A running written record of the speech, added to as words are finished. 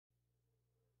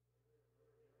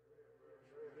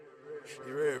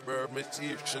you rap me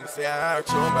teach and say I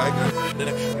show my gun. Then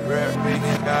you rap big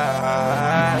and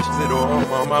gosh, sit on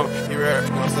my mama, you rap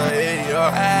once I hit your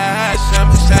ass. I'm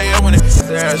the shy, I want it.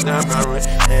 There's not my room,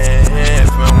 and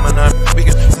from my not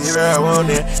big, see where I want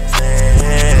it.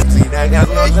 See that got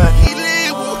no time. He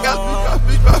live, walk out,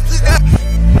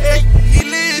 hey, he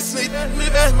live, sleep, me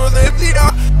that's more than bleed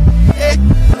out. Hey,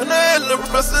 and I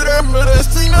love my sister, mother,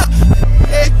 sing up.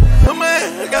 Hey, oh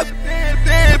man, I got the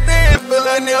bam, feel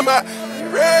like near my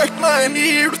wreck my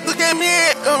knees, look at me,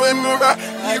 oh, and move out.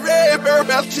 You rap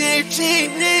about cheap,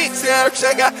 nicks, I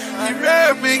got you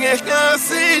rap big and can't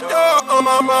see door on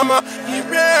my mama. You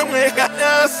rap when I got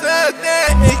outside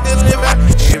that, make the live out.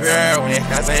 You rap when I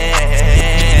got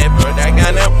that, but I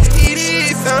got no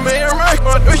EDs, I'm a rock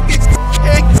on the kicks.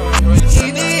 Hey,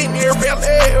 he need me,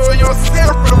 really, or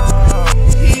yourself.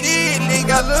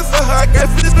 Got lots of hard guys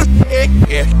for this.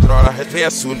 Yeah, throw out his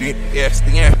ass soon. Yeah,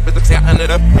 sting it, but the tail under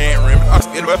the hand rim. I'll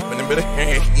spit up in the middle.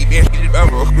 He be hit by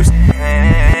rockers. See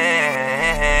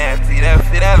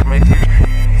that, my dear.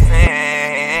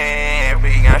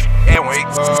 Big ass, and wake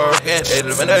up. And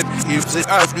eliminate. Use it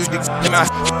as you dig in my.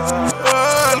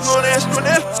 Oh, go there.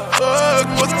 Oh,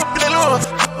 go to the law.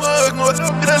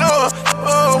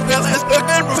 Oh, well, it's the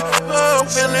gun. Oh,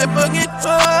 well, it's bugging.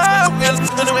 Oh, well, it's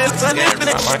the way it's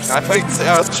I fight the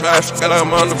house trash, got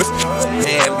I'm on the best. And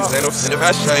these ain't no sin if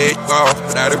I shake off.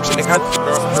 But I don't think I can't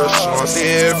on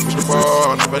there. Push the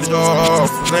ball, nobody off.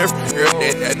 You're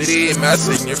dead, and it is my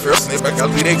singing first name. I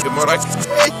got to make the more like,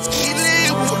 hey, he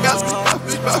live, walk out,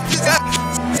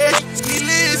 hey, he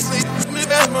lives, me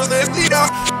back, mother, bleed out.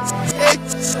 Hey,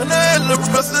 and I love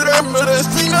my sister, mother,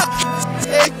 sing up.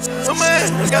 Hey, oh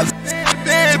man, I got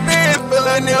bam, feel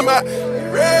like near my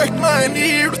wreck my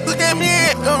knees, look at me,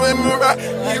 oh, and move out.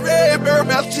 You rap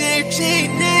about cheap,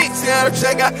 nicks, I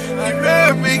got you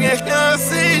rap big and can't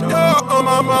see door on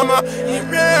my mama. You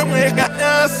rap when I got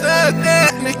outside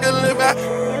that, nigga live out.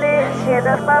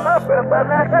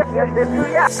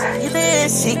 You live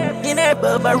sick in a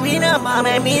barbarina,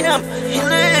 mama, mean him. You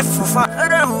live for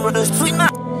fun, with a sweet man.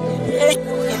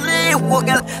 You live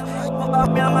walking.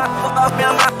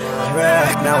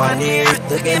 Now I need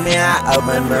to get me out of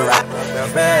my mirror.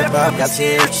 Red Bob got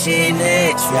here, she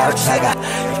needs me out. I got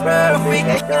red week,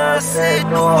 I can't say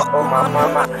no. Oh, my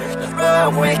mama,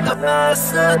 red wake up, I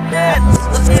said that.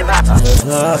 There's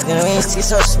nothing to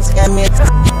so she's got me.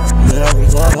 You know, we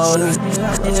go on me.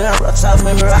 You know, rocks out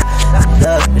my mirror.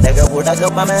 I got wood, I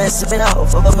got my man sipping out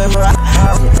for the mirror.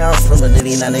 You know, from the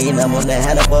living and the I'm on the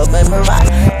head of my mirror.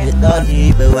 You don't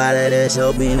even want it is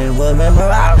open in one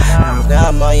mirror. I'm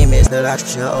got my image that I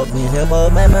show me in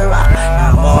one mirror.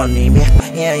 I'm on me,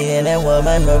 yeah, in a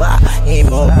woman mirror. He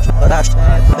moved, but I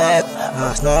stand back.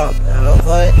 I snort, I don't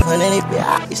put any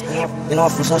pies. You know,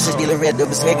 from sausage dealer red, the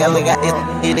mistake I got it.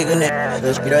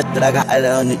 The spirit that I got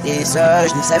on the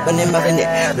research, the second in my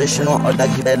neck. The show or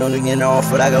that you bet on the know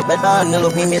for I got better on the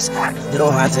little miss. You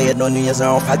don't have to say it, no new year's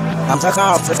own. I'm talking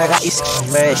off for that is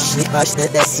fresh. She pushed the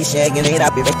desi shagging it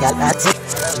up, back at that.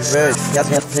 Reverse, just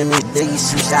have to meet the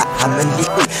issue shot. I'm in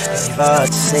liquid.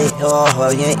 But say, oh,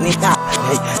 you ain't me that.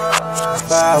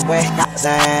 Far away, that's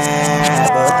but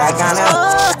I got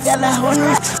out.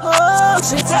 Oh,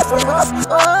 she's type for rough.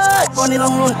 Oh, funny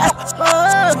long run.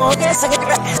 Oh, guess I get the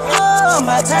back. Oh,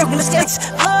 my time in the skates.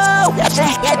 Oh, got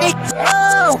it.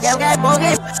 Oh, got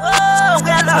bogey. Oh,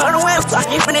 got the whole way. So I'm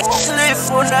keeping it. Sleep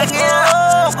for the girl.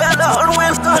 Oh, got the whole way.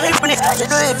 So I'm keeping it. To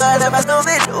do it, but I'm not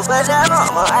it. But I'm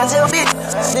not. I'm still big.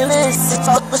 Release it.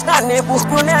 Focus on it. Book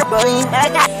on it. Boy, I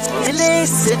got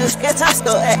release it. Just get us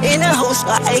to in a house.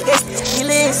 I guess.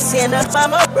 Release it.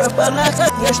 I'm a purple. Like a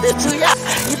yes, the two ya.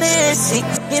 Release it.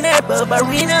 In a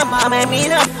barbarina. Mama,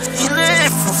 mean him. He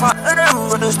live for fun.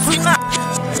 With a sweet man.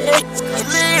 He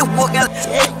live walking.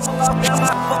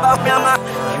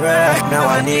 Now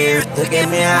I need to get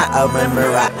me out of my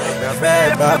mirror.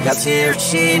 Red Bob got here,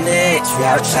 she needs me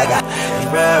out. I got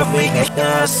red week, I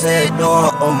can't say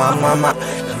no. Oh, my mama,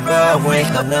 red week,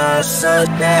 I'm not so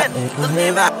dead. You can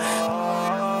live out.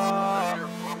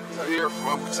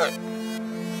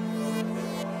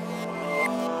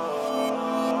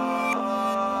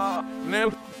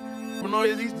 Nel, não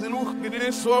existe luxo que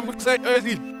nem só porque sai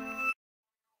existe.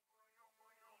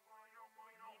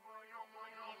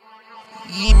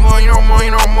 Ich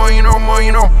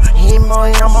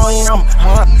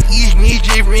nicht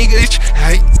die Ringisch,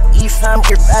 ich fand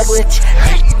mir Bagwitch,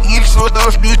 ich so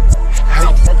das Blut,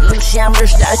 ich schäme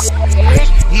das,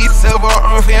 ich selber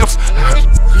aufhebst,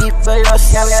 ich bei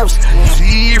das Jahres,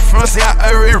 ich von sehr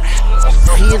error,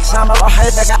 ich sammle auch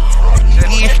Hedega,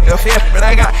 ich der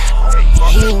Festbreger,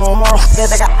 ich nur noch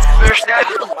Hedega,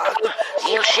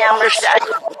 ich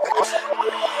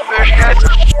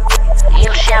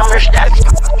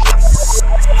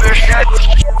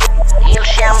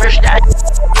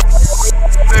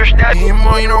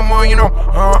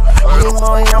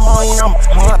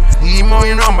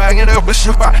Banging up with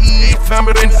your body,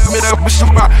 family, and up with your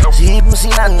body. See,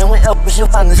 machine, I know it up with your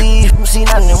body. See, machine,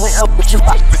 I know it up with your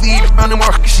body. See, found the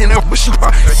market, up with your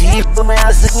body. See, put my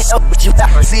eyes looking up with your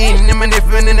body. See, them and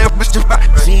everything up with your body.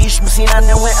 See, machine, I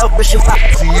know it up with your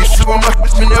body. See, super much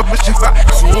with up with your body.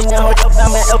 See, now it up,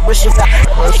 I'm up with your body.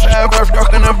 First time, I'm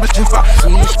talking up with your body.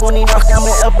 See, squinty, knock, I'm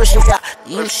up with your body.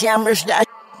 You shammers, that.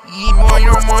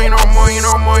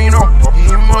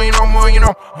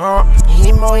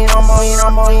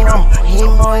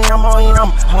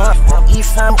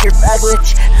 If I'm your baggage,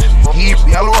 he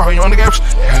yellow on the gaps.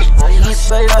 He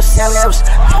say us selves.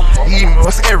 He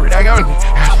must every day on.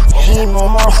 He more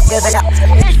get a gap.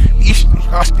 He's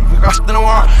cost in a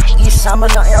while. He's some of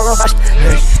the aerovast.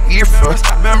 He first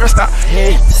member stop.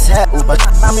 Hey, set over.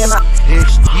 I'm in my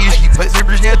he's put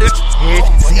zebras near this.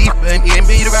 See, and he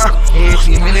made about.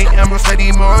 He made a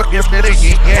city more. If they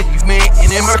get you made in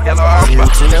him. You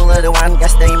to the little one,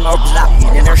 guess they more black. He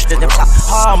didn't understand himself.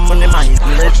 Harmony, my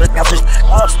lips, but got this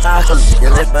obstacles. You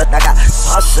live, but I got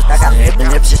hustle. I got hip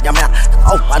and lips. I'm out.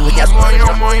 Oh, one we get more.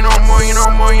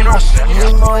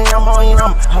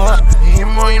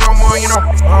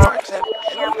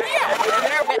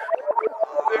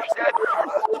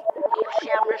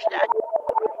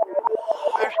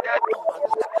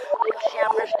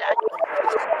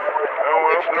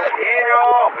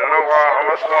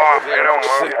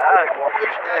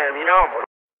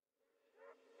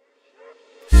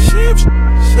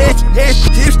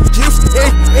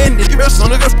 And the rest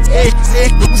on the ghost,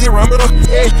 look at Rumble,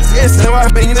 yes, I'm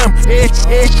banging them,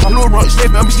 I'm no wrong,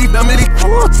 shape, I'm sheep, I'm in it,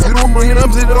 you don't bring it up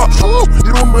to the lot,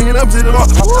 you don't bring it up to the lot,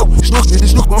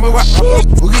 snook, on my watch,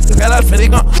 we'll get the hell out for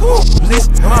the gun, please,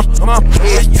 come on,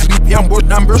 sleepy on board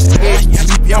numbers,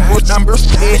 sleepy on board numbers,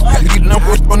 leading on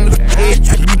board bundle,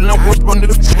 leading on board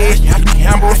bundle,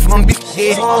 I'm board from big,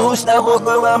 so who's that walk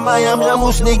around my am,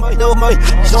 I'm sneak, no more,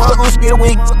 so who's get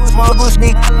wing, small goose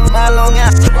sneak, my long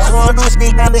ass, so do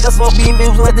sneak, and they got small beam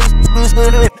moves with this blues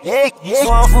to do it. Hey,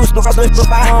 small fools, look at those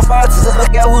profound parts of the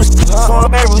girls. So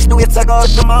my roost, do it, I got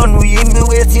the man, we in the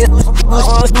way, see it.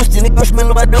 Who's boosting the cushman,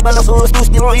 but the balance, so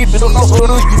boosting, or even though so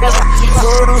do get up,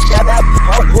 so do get up.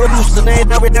 How good is the name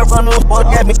of the run of what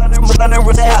get me, but I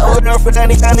never there, oh, no, for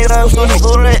any kind of love, so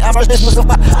I'm a business of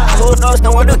so does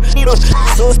no one do,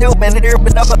 so still bend it,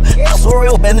 but up, so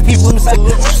real bend the people inside,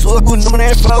 so good, no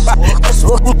man,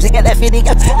 so good to get that feeling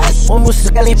up, almost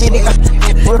a feeling up.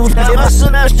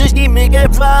 Soon as just make a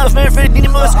drive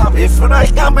everything must. If I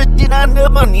come with it on the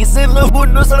money, say love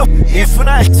would no so. If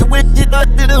I switch it up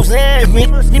to those me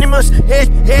must hey,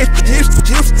 and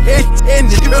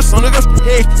the rest on the ghost,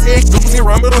 look at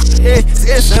Rumble,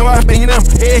 yes, I'm banging them,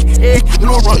 you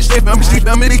don't run, safe, I'm sleep,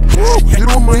 I'm in it, you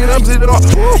don't bring it up to the lot,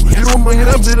 you don't bring it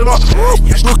up to the lot,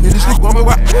 look at this, look on my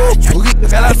watch, we'll get the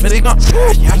hell out for the gun,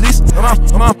 please, come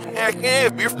on, I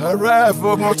can't be alright,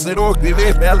 for most of the dog, they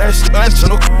balance,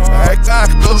 I got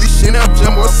the leashing up,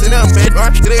 some more sin up, made my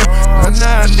crib, and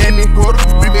now then they go to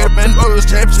prepare band bowls,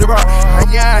 types of rock.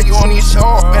 You only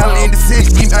saw Bell in the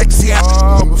 16, I see it.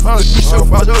 I'm found to show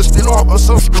for those still up, or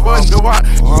so the one, the what?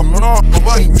 I'm not the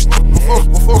one, you stop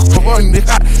the one, they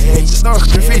got. It's not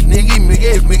the fish, they gave me.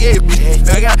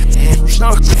 I got it's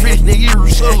not the fish, they give you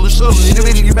so, in the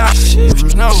video back.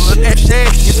 It's not that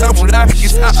shit, it's up with that,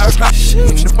 it's not a shot.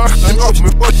 The fuck, I'm off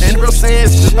my butt, and real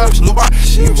sense, the box, the what?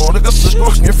 You want to go to the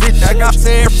your feet, I got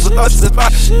there for us the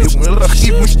back. It will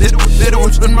keep me still with it,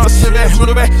 which one must have been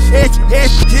the back.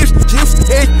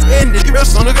 And the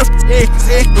rest on the ghost,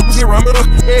 look at Rumble,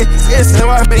 yes,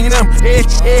 I'm banging them, I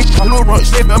don't run,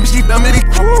 shape, I'm sheep, I'm in it,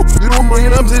 you don't bring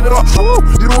it up to the lot,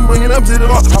 you don't bring it up to the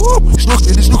lot,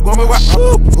 look on my watch,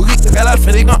 we'll get the hell out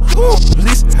for the gun,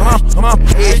 please, come on,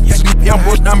 sleepy on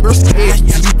board numbers,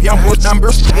 sleepy on board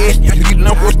numbers, you need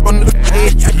no board bundle,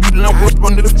 you need no board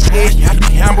bundle,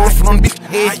 I'm board from big,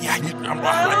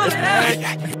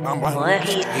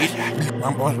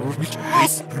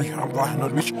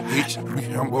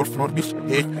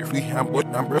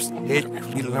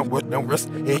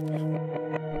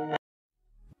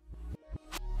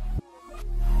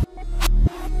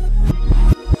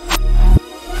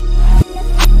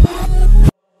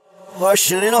 I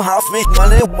shouldn't know how to make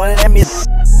money, one of them is.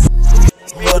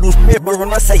 But who's paper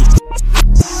when I say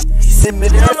send me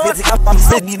there, physical, I'm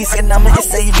steady, this and I'm gonna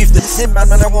say if the same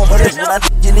man, I won't worry, I'm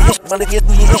in the ish, gonna get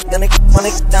me ish, gonna get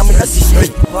money, damn it, I see shit.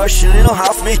 I shouldn't know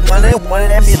how to make money, one of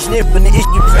them is nip, when the ish,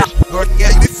 you crap. God, yeah,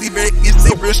 you see, very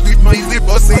easy, fresh, sweet, my easy,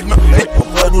 boss, save my life.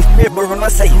 do paper when I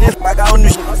say this, I got on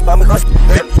this, but because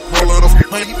all of the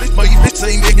money, my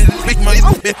saying niggas, my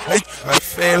spit, I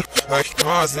fail, I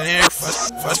cause an air,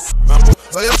 fast,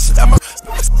 I upset my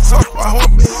talk my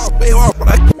home, be hard, but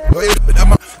I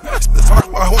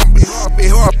talk my home, be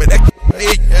hard, but I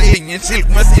silk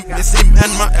my sim,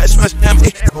 and my ash, my stamp,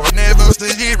 or never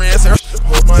see the answer,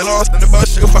 hold my lost in the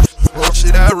bus, or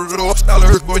shit, I wrote off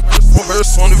dollars, boy, over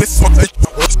son of his son,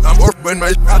 or I'm up when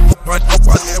my path, but I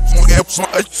was so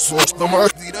much, so the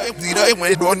mark, did I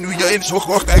went on New Year, so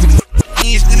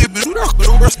he's still a bit of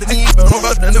the worst than he found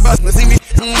about and about nothing.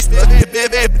 He's still a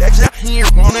baby, but I got here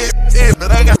on it,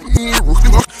 but I got here,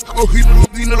 oh, he's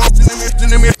in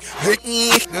the mirror. Hey,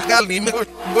 I got me, but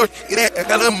I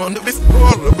got him on the best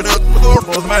ball, but the door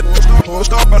was my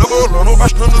stop by the ball, no, I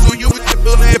don't know you with the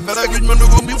bill, but I get money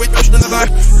to be with us in the time.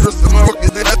 Just the mark is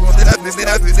that I got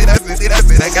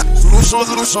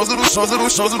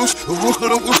solutions,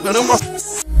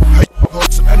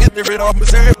 I get rid of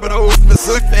myself, but I hope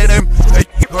myself at him.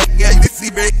 Yeah, you see,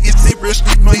 it's a brush,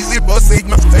 my easy boss,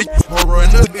 my or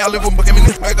another, I live on becoming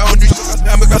this back on this.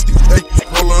 I'm a gusty,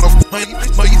 a lot of money,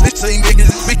 my easy saying,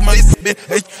 big my spit.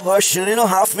 Oh, shit, no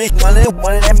half make money,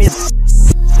 one of them is.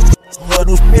 What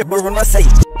do paper when I say?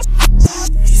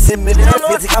 Send me the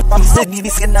physics, I'm sick,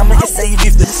 this and I'm gonna say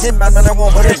if the same man, I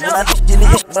won't put it. I'm not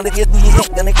gonna get me,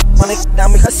 gonna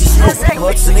down because she's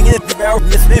singing it. The barrel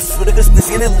is lift for the business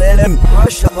in it. Let him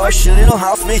rush, you know,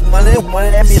 half make money. One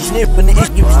of them is nip when the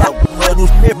issue is out. What do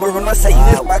paper when I say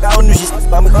this? Back out, you just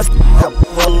spam because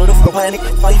a little for panic.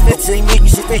 My fit saying, make you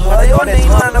should take my own name.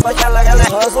 I'm about to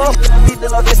hustle. Beat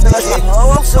the longest and I say,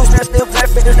 oh, I'm so stressed, they'll play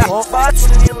figures now. But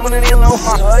I'm gonna need no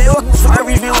fun. I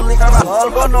review like I'm all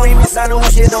but no, you miss I know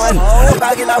shit. Oh,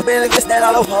 back it up and get that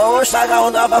out of horse. I got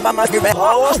on the back of my grip.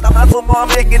 Oh, stop at the mom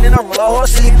making in a roll.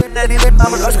 Sleeping that even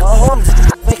I'm going home.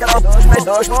 Make it out, my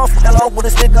doors off. Hello, with a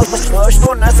stick of the doors.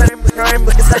 No, not that I'm crying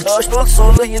because I doors not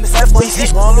solely in the side for his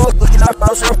small look. Looking out,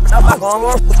 house, up,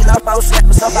 looking out, house,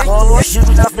 all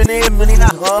shooting up in him, and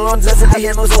not all on just a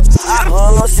hand was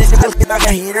all on sitting like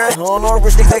a heater. All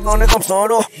over stick like on the come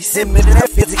solo. He sent me to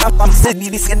that physics. I'm sitting,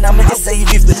 this and I'm going to say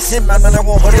if the same man, I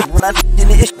won't put it. When I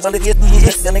didn't it, when I get me,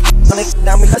 it's gonna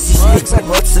down because she's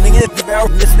sitting in the barrel,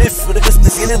 this lift for the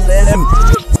business in it, let him.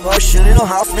 Oh, shit, no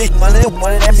half make money,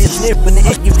 one of them is nip when the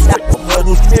issue is not. What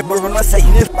do paper when I say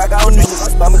this, back out, you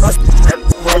just spam because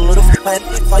a little fan,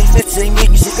 my fit saying, make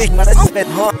you should take my spit,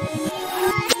 huh?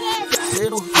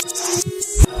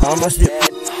 How much you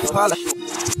holla?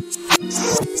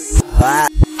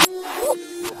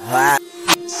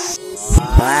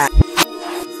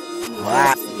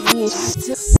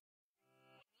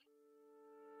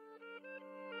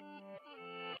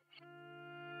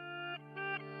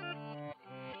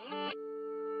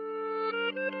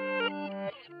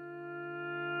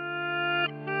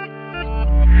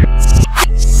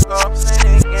 I'm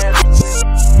saying again.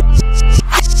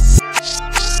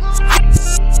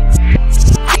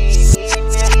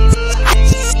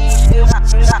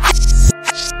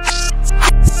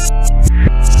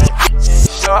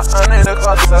 Under the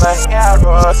cost of the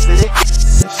hair, city.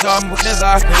 Short moving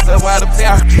darkness, a while the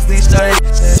practice these days.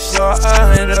 Short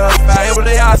 100 on fire with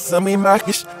the ass on me,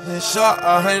 Marcus. Short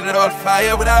 100 on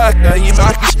fire with the ass on me,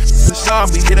 Marcus.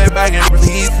 Short me get it back and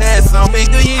release that, so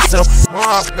make the use some.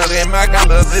 Cause in my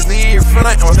colors is here for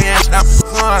like on the ash now.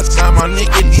 Time on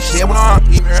Nicky, this shit when I'm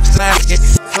even snapping.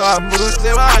 So I move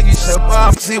to my get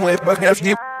up, see when fuck up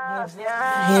you.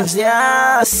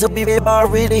 Yeah, so baby,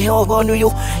 already help on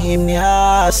you.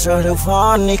 Yeah, sort of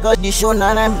fun, because you should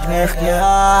not have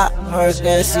yeah. Her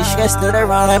guess is just to the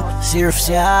run. Serious,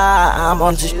 yeah, I'm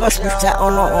on the special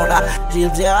on all that.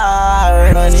 Yeah,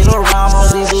 I need a ram on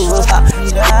the roof.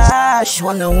 Yeah, she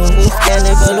wanna move, can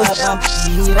it go look up?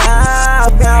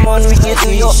 Yeah, I'm on we get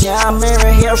to you. Yeah, I'm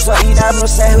mirror here, so you don't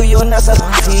say who you're not.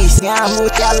 Yeah, I'm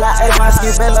with y'all, I'm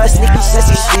asking Bella, sneaky,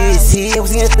 sassy shit. He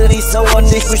was getting to this, so on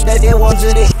this, which they want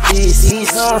to do. He's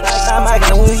so I'm like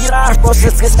a weird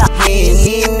process because I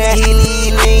he's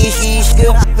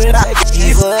still with that.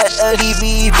 He was a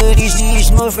DB, but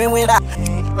he's moving with that.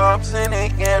 I'm saying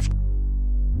again.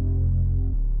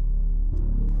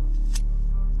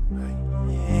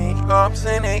 I'm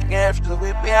saying again, so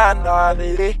we beyond all of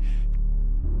it.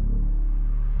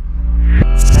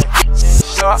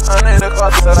 Short under the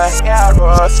cost of the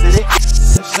hair, city.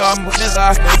 Short moving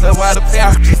darkness, a while the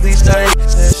practice these days.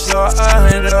 Short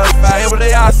 100 on fire with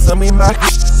the ass on me,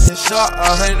 Marcus. shot,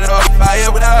 100 off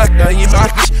fire without a gun, you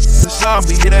mark it. The song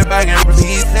be that back and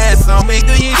release that song, make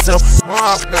a use of.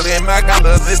 Mark, got that Mac, I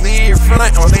love this here,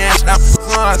 front on the ass now.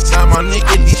 Time on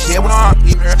nigga, this shit, when I'm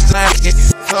even like it.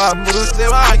 So I'm moving to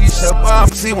why you shut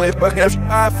up, see when fucking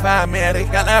 5 man, they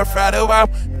got that Friday wow.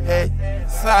 Hey,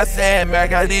 so I said,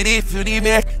 Mac, I did it for the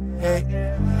Mac. Hey,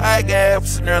 I got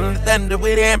snarling the thunder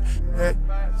with him. Hey,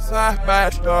 so I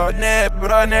bought a nap,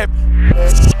 but I nap. Hey,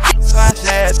 so I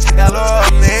said, I got all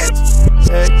that.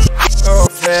 Hey, oh,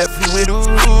 fat, with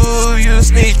who you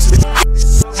sneak to.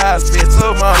 I spent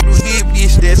so much to deep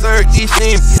dish, that turkey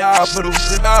steam. It all produced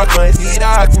it all, but it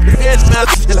all could be head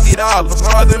message. It all the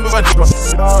more than what you want.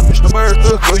 It all just the bird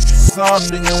look good.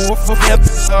 Something you want for help.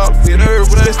 So with her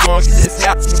with a smoke, it's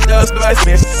out. It does the ice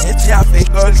man. It's out,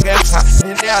 fake all the gas hot.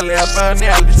 And now left on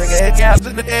now, just like a head gas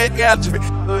in the head gas to me.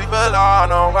 We belong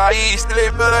on why he still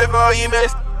live for you,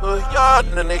 mess. Y'all,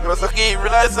 the nigga was a key,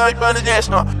 realize I'm on the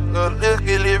national. Look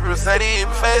at liver, say the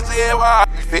face, yeah, why?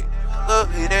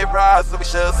 It ain't right, so we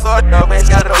should sort out, man.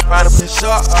 Got it on fire, but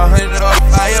shot, 100 off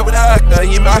fire without a gun,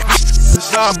 you mark it. The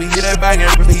song be that bang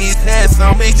and release that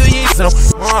song, make a use of.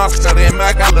 Mark, got that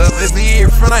Mac, I love this here,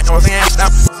 front on the ass now.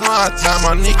 Time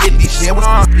on nigga, this shit, when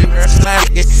I'm even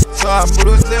like it. So I'm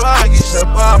moving to why you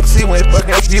shut up, see when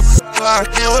fucking people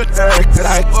fucking with her. Could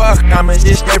I fuck, I'm in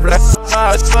this day, but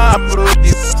I'm moving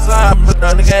this, so I'm put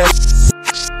on the gas.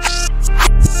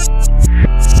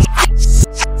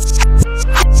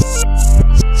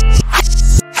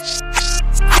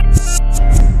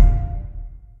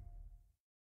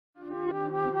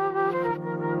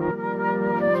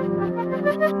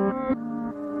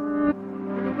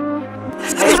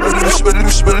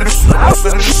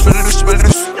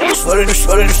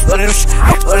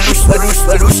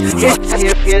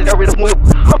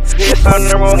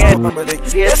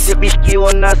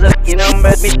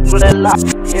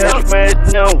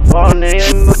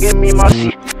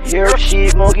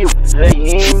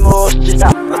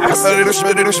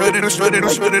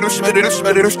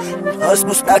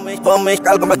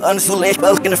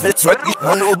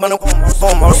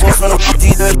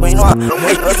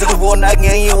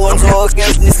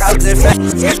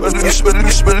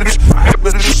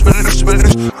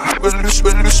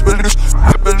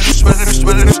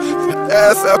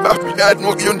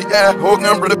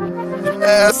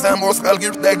 Ass, I'm most I'll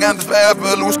give that gun to fire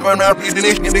for loose going out, reading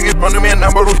it, and they get on the man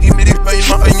number of immediate by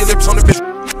my lips on the fish.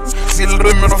 See the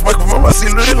limit of my mama, see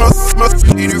the little must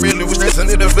be really was nice and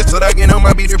the fits that I can on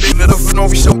my beat, big little for no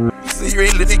show. See,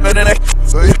 really think better than I.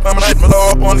 So if I'm like my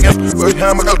law on the but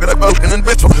I'm a girl, balkan and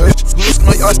better. Lose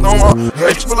my eyes no more.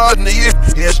 Hedge for lot in the year.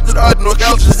 Yes, the odd no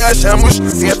couches, I shamush.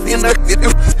 Yes, the neck get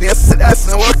you. Yes, that's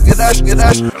the work, get dash.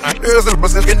 There's a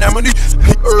position, Namony.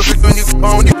 Earth when you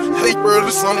found it. Hey, bird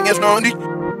is something as no need.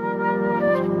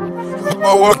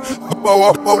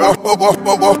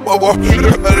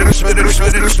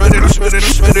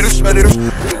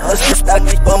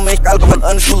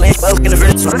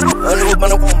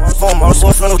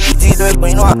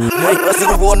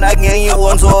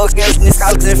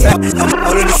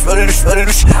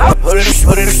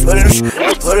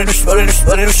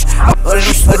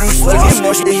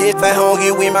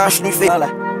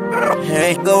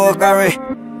 Hey, go carry.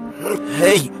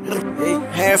 Hey,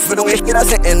 hey, for the wish, get us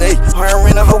in it.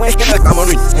 Hiring of a wish, get a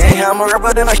comedy. Hey, I'm a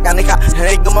rubber than a canica.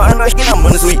 Hey, come on, I get on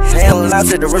the sweet. Hey, I'll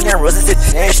say the Russian roses.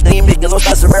 Hey, steam, big yellow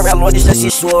stars, a very long distance.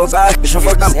 She's so bad. Bishop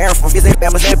for them hair from physics,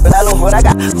 family, but I don't know what I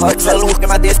got. Hot salute, get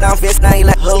my dish down, face now,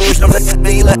 like hello, I'm like a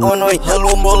day, like oh no,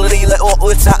 hello, moldy, like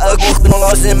oh, it's a go, no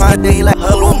loss in my day, like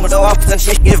hello, mother off, and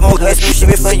she give more guys, she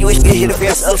be for you, she hit the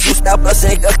face, I'll stop us,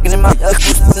 and in my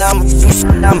I'm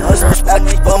stuck,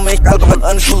 but make out of an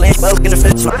unsulate, balcony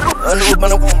fits.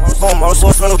 Unruban home,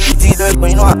 also from the but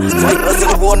you know, like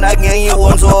a one again, you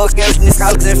want to catch this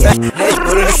house in fact. Hey,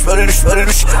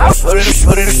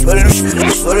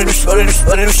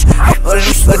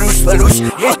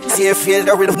 see if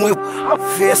you're rid of me.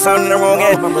 Face on the wrong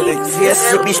end.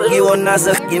 Face to be skill on as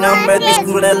a skin, I'm at this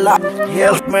good a lot.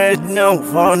 Help me now,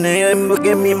 for name,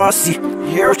 give me my seat.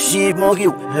 Here she mug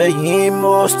you, hey,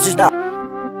 most to stop.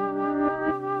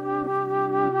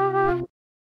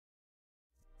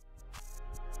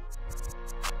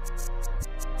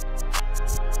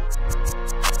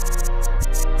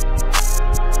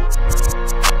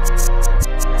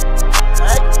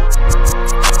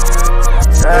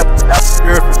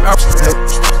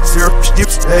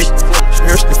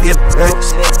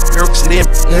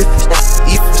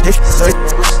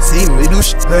 See me do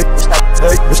douche, hey,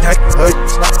 was hack, hey,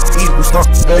 he was not,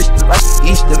 hey,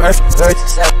 east the earth, hey,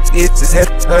 it's his head,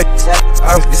 hey,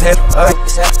 out his head, hey,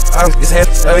 out his head,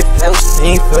 hey,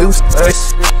 ain't foos, hey,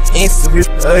 ain't the real,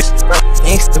 hey,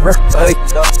 ain't the real, hey,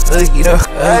 you know,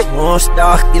 hey, one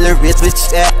star, killer bitch with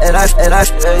fat, and I,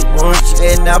 one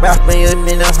shit, now about me, I'm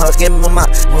in a hugging mama,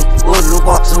 good look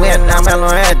on somewhere, now I'm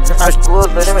on head, I was good,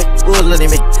 let me,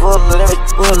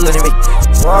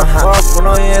 one half, one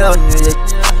on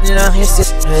you know, he's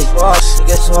just, hey, boss,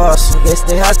 guess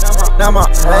they had Nama,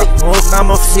 hey,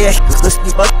 I'm of sick, because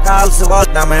people call the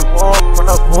world, I'm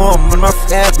home, my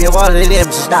fab, you all the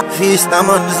limbs, stop, feast, I'm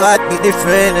on the side, be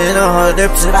different, and all the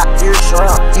lips, and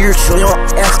you're show you,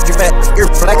 ask you back, you're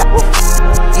black,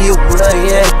 you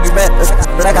bloody, you bet,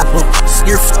 black,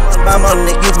 you're I'm on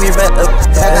the, you be better,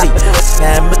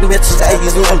 scam, but the bitch, I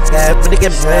use all that, but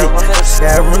again, hey,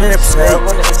 scam, run it,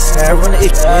 scam, run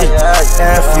it,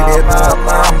 feel it,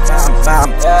 bam,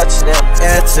 catch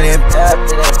them,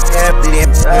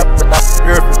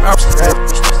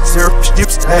 surf,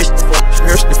 strips, hey,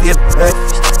 first the field, hey,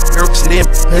 works it in,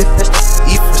 hey,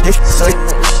 eat for stick, hey,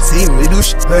 see me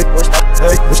douche, hey,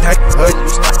 was hack, hey,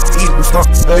 eat was not,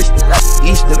 hey,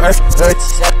 east the earth, hey,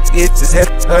 it's his head,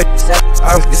 hey,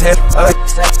 out his head, hey,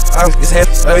 out his head,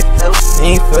 hey,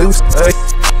 ain't foos, hey,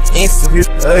 ain't the real,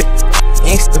 hey,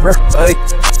 ain't the real, hey,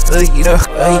 you know,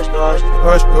 hey,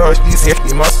 gosh, these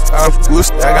hefty must have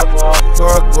goose, I got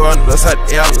go on the side,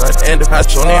 and the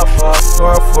patch on it,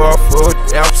 for food,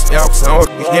 helps, and what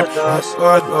we him,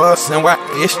 God, and what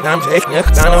is, I'm taking a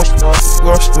kind of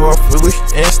gosh, to food,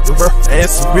 and the work, and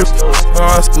some real,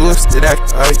 schools that I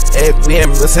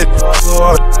am, listen,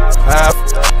 God, have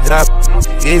it up,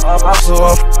 give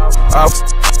so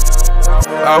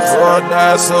I'll go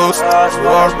down so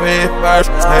walk with fire,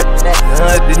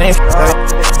 the next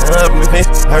me,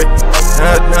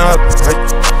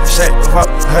 shake the fuck,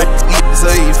 eat the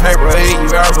same paper, you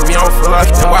ever be on for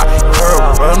like the white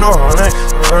run on it,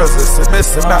 it's the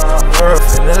best about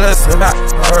and the less about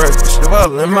her, the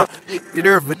well in my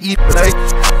eater, but eat, but I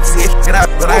see it out,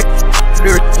 but I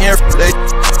dirt here for day,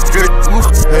 dirt,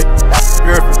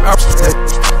 dirt, upstate,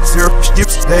 syrup,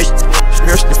 skips, hey,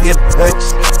 first the field, hey,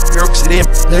 works it in,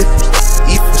 hey,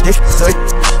 eat for stick, hey,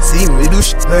 see me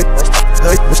douche, hey,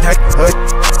 was hack, hey,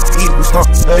 eat was not,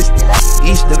 hey,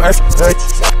 east the earth, hey,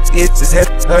 it's his head,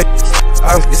 hey,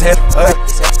 out his head, hey,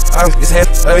 out his head,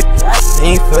 hey,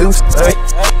 ain't foos, hey,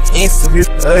 ain't the real,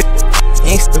 hey,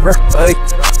 ain't the real, hey,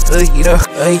 you know,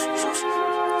 hey,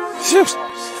 shoops,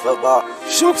 football,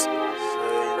 shoops.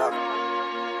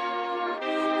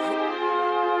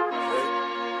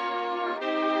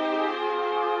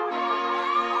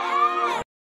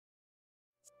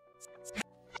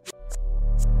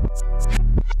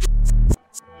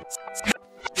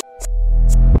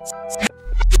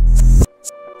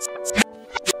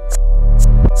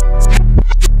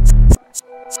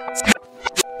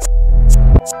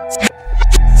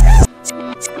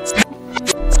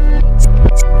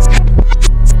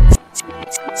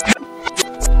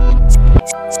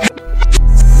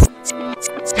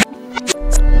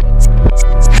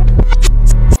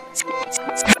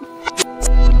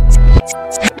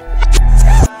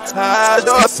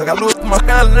 I look my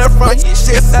kind of front, he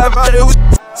said,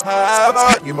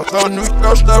 you must on new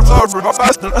coast of the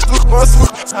past, and I took my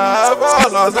suit.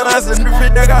 Laws and I send the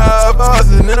fit, I got bars,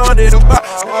 and then on the back.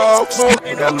 So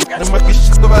I look at my fish,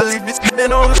 so I leave it,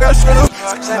 then on the cash.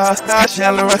 I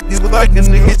shall rock you like a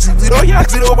nigga to the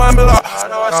yaks, it over my law.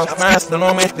 I'll pass the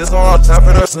no make this all time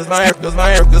for us, my air,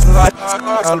 because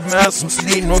I'll mass some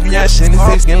sleep, no reaction,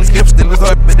 it's getting kept still as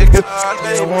I predict.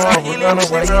 We're gonna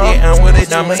wait, and with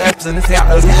it, I'm an absent, it's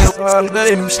out. I'll let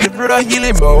him slip for the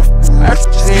healing mouth.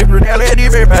 Sempre ela é de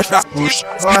ver festa push.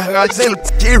 Vai dizer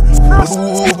que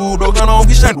do gonna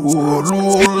be sent.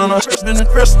 Lula nós estamos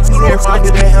first. Here find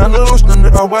the handle lose none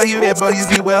of why you ever you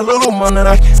see well little man and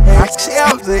I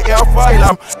excel the air file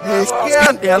am.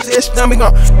 Can't tell this coming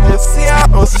up. See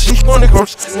how she's gonna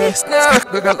cross.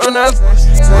 Snack the gun on us.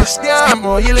 Stiam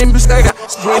or healing mistake.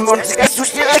 Hey more to get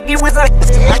sushi like you with like.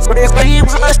 But if I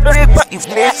was a story but if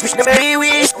they fish the very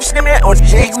we fish them on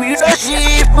shake we don't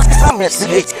see put some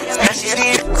message.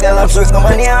 I'm so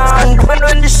money on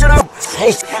the shit up.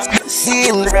 Hey, see,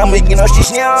 around making us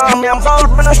this now. I'm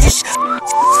bold, but she's.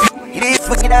 You did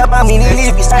fucking up about me,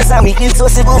 you start me, you so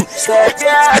simple. Start,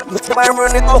 what's the man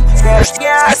running go?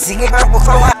 Yeah, singing her for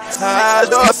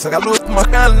I look my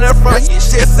kind of front, you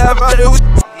shit,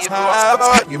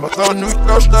 you must on new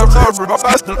coast of the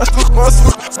past, and I took my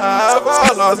suit.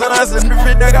 Laws and I send the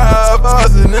fit, I got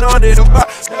bars, and then on the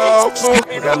back. So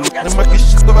I look at my fish,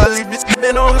 so I leave it,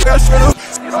 then on the cash.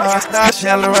 Start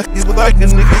shallow, I keep like a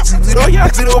nigga. Zero, yeah,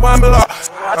 zero, I'm a lot.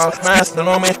 I'll master,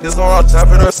 no make this all top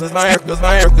of us, my air, cause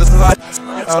like.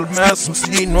 I'll master some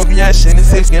sleep, no reaction, it's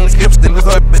six, and the clip still is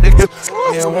up, but the clip.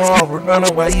 Yeah, we're run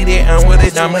away, there, and with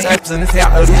it, I'm an absent, it's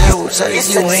out of you. So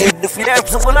it's you ain't the feet up,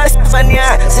 so when I find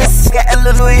ya, since got a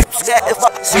little hips, got a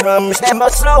fuck, serum, stand by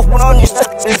slow, one on your stuff,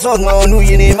 it's all no new,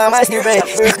 you need my master,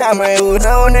 first time I would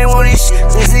know, they want this,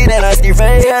 they see that I still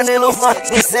very and they look fun,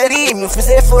 they said, even if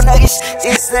it's for nuggish,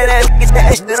 they said, I'll get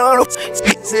that shit on,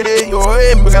 it said, your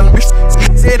head, but I'm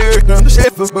it said, come to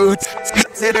chef of food,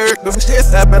 it said, come to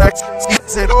chef, but I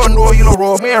said, oh no, you know,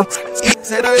 raw man, it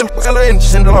said, I'll put a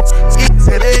lens in the up, it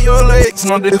said, your legs,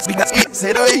 not the big, it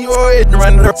said, your head,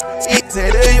 run up, it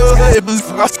said, your head,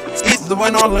 it's the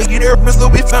one all like it, so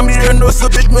we family, there, no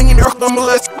subject, when you're come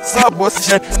less, sub was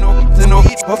shit, no,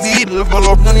 coffee, level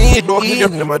up, no need, dog,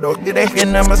 my dog, did I hear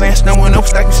numbers, and no one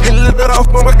else, like, still a little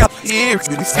off, my god, here,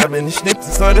 you seven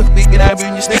snips, so the big, and I've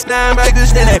been just next time, I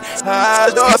just didn't, I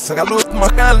look my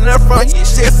calendar from you,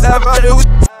 shit, I do.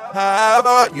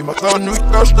 You must know new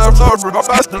stuff, so for the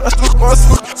past, let's look for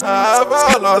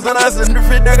laws and as in the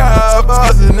fit, I got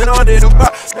bars and then all they do.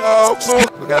 So,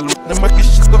 we got look the monkey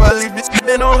shit, so I leave it,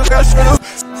 then on the cash.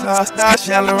 Start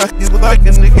shallow, I keep like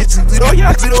a nigga, zero,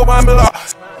 yeah, zero, I'm a lot.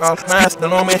 I'll master,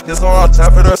 no make this all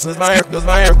top of us, my air, cause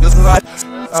like.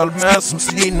 I'll master some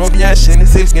sleep, no reaction,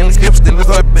 it's six, and the clip still is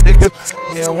up, but the clip.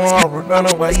 Yeah, we're run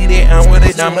away, there, and with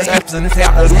it, I'm an absent, it's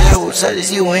out of you, so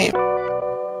this you ain't.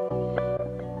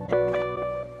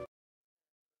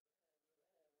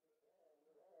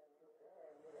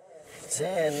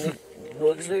 Sen,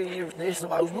 några det är som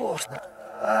var låst.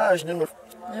 Aż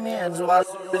nie miałem zła,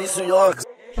 byli są jak.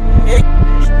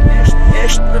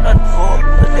 Jeszcze na to,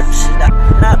 lepsza.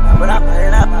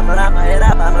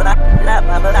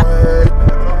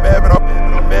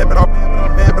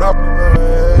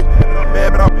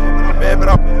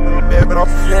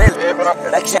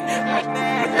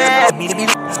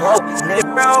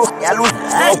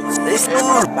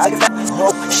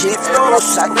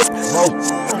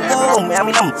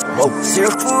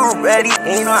 Circle ready,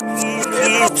 ain't no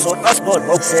so that's good.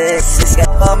 Sis got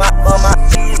mama,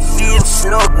 feel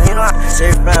slow, ain't no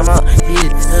surf mama,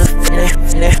 feel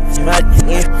right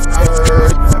here.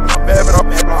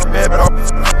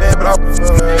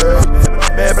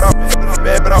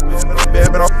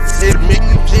 Say me,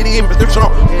 city in production.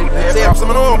 Say I'm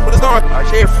someone on, but it's not. I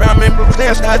share family members,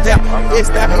 that's not that. It's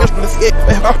that much for the skip.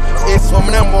 It's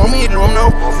woman and more me, don't know.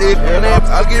 Say,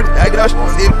 I'll give it, I got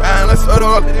say, let's photo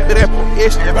all the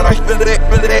ish, but I spend it,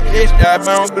 ish, I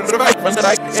found the right one that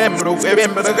I can, but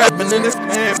remember the government in this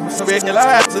camp. So when you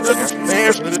lie to the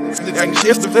man, I can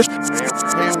shift the fish.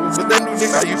 But then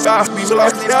you found people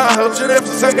like the house, and if it's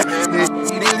a second,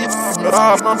 but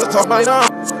I'm the top right now.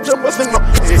 Jump a single,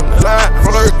 the life,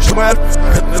 roller, smile,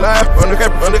 the life, on the get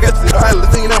the island, the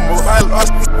thing, I'm mobile, lost.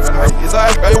 His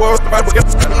eyes, I walk the Bible,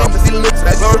 I'm the ceiling, it's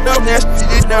like Lord Down Nash, she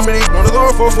did nominate one of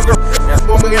the four figure.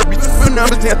 Bombing every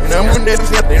number 10, and I'm one day to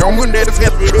set, and I'm one day to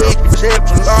set, it ain't the shape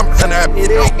from arms, and I'm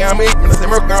it ain't got me, when I say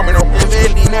we're coming on the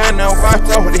valley now, 5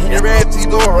 over the hair, red, see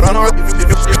door, I know if you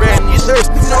do the ran, you search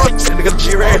the noise, and look at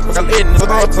the red, I'm in the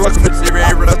thoughts, so I can put the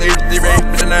red, but I think the red,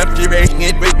 but I'm not the red,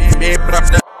 it baby, but I'm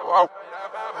not. Wow.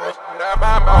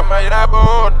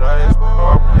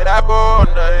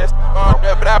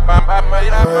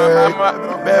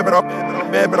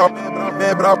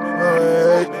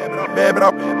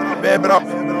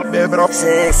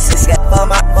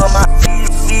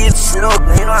 Feel slow,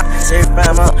 you know, surf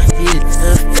mama, feel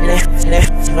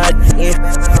right here,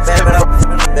 baby it up,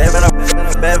 baby it up,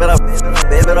 baby it up, baby it up,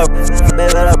 baby it up,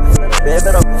 baby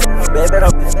it up, baby it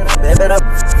up, baby it up.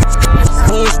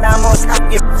 Estamos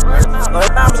aqui, nós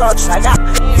vamos ao chegar.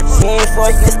 Quem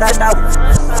foi que está down?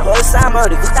 Foi Samuel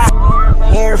que está.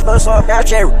 Quem foi só que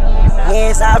cheiro?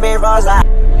 Quem sabe rosa?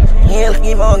 Quem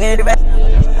que morre de vez?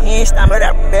 Quem está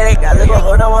melhor? Peraí, casa com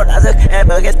roda, casa é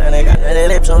porque está negado.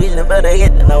 Ele é só isso, não pode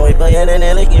get. Não é porque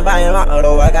ele que vai em uma hora.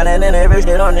 I got it in every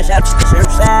day on the shop. Surf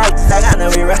sags, I got no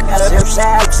we rock out of surf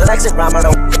sags. Select it from a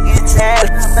it's sad.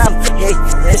 Hey,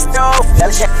 it's dope.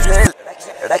 Gotta check it.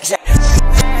 Like check.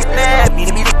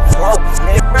 Biri, wow,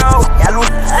 bro, yalo,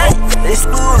 hey, this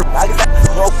tour, bag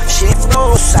wow, shit, no,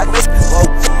 sagres, wow,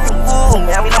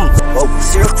 meow, wow,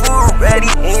 circle ready,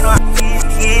 ain't no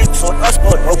feel, so that's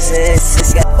good, wow,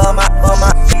 sis, get mama,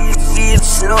 feel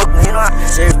slow, ain't no,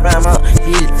 surf mama,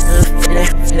 feel,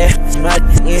 right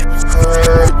here.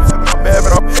 Baby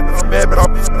it up, baby it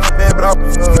up, baby it up,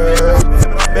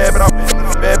 baby it up,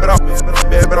 baby it up,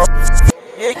 baby it up.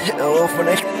 Oh, for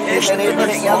next,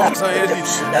 yalla.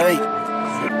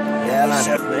 Yalla.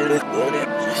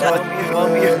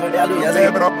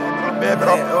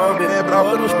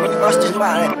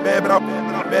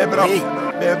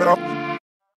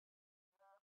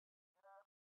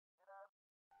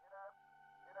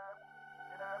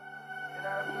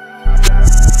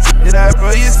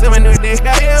 Bro, you see me new dick,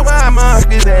 I am why I'm on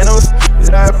Kizanos.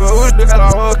 Bro, look at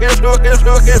all walk, get that.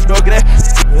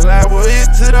 I was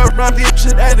to the front, deep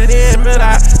shit at the end, but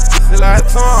I still I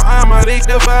saw I'm a leak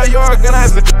of a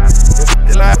organizer.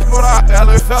 Still I put out a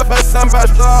little felt for somebody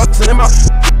to them.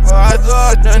 I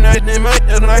thought the night they might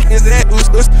and I can say who's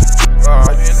this.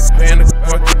 I didn't pay the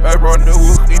point, I brought the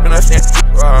wolf, even I said,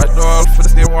 I thought for the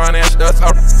still one ass, that's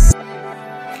how.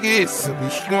 Kids,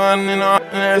 we one and all,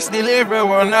 and I still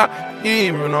everyone now.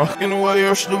 Even knocking away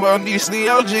your stuff on these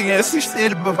theology, yes, you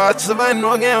still before surviving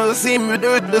again, we'll see me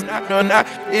do it, does not know now.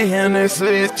 And it's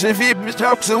a few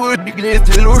talks, so would be glad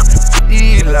to look.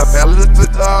 He'll have a little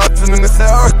thoughts in the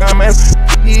sour comment.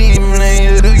 Even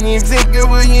I do you think it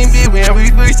will be where we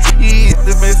put. He's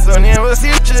the best on him, was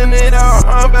hitching it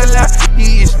all, but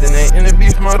he's the night in the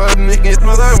beef mother, and the get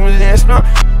mother was just not.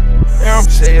 I'm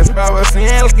saying about what's in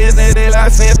hell, get that I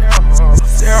said,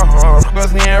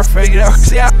 because the air figured out,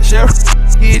 yeah, sure.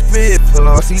 He's fit for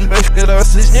us, he's best good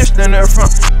us, he's just in there from.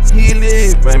 He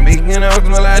lived by making out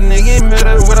my lad, and he met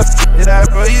up with us. Did I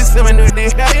put you some new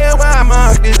dick? I am why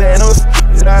my Kizanos.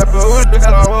 Did I put the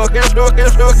car walk, get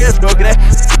that.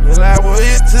 Well, I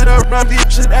was to the front, deep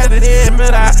shit at the end,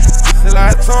 but I still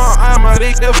I saw I'm a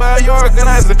leak of a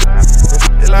organizer.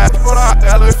 Still I put out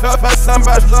a little felt for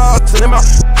somebody to them.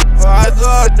 I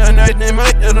thought the night they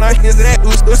might and I can say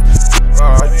who's this.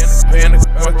 I didn't pay the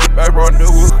point, I brought the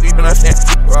wolf, even I said,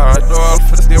 I thought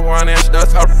for the still one ass,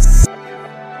 that's how.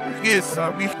 Yes, I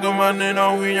be coming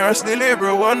on, we are still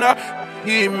everyone now.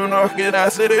 Even knock it, I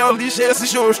said, all these chassis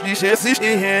shows, these chassis,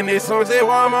 and it's so say,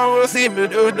 why my will see me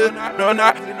do the not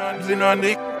on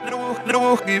the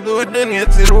wolf, keep doing it,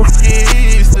 it's a wolf.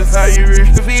 That's how you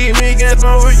wish to feed me, get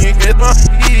my way, you get my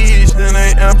keys. Then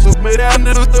I am so bad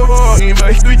under the wall, in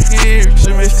my street here.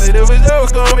 She missed it, it was all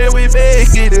coming, we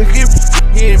make it a gift.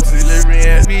 Him delivering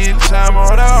at me, time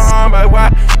on the arm, my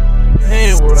wife.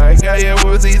 Hey, what I got here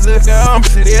was easy, come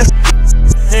to this.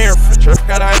 Here for truck,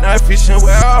 got I not fishing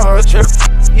well, truck.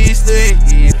 He stayed,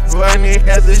 one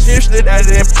has a shift that I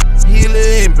did. He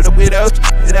live, but without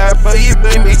it, I put you,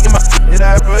 baby, come on. Did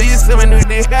I put you some new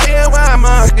dick? I am why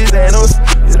my Kizanos.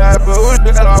 Did I put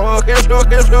the car walk, get that.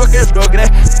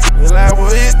 Well, I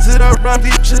was to the front,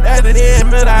 deep shit at the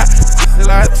end, but I still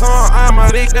I saw I'm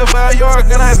a leak of a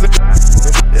organizer.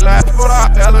 Still I put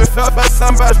out a little felt for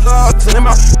somebody to them.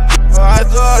 I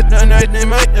thought the night they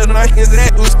might and I can say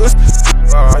who's this.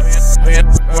 I didn't pay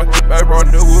the point, I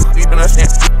brought the wolf, even I said,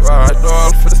 I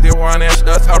thought for the still one ass,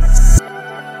 that's how.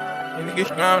 And it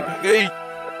gets down to the gate.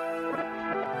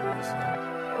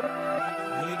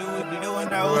 You doing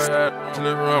those? To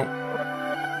the room.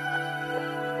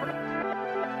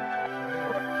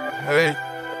 Hey.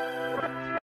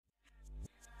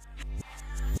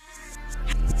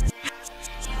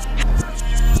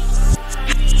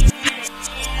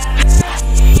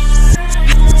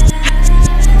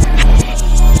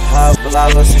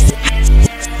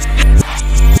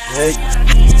 Hey.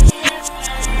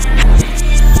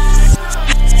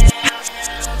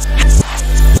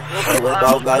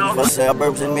 Dog got for sale,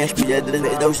 burps and mesh, yeah,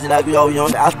 those that I go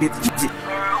on the outfit.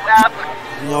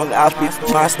 You on the outfit for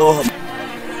my store.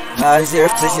 Is there a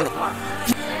position?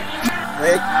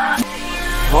 Hey.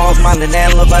 All man, and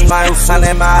then look at my son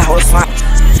and my house, man.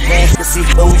 Can't see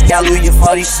those gallery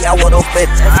for this shit, I would have fit.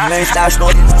 Man, that's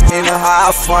not in a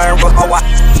high fire, rock a white.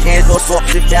 Can't go so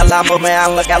if that lamb,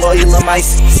 man, look at all you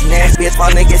mice. Snatch bit for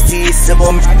niggas, see,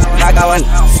 civil, I got one.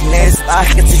 Snatch, I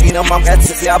get to see them, I'm got to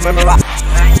see, I remember rock.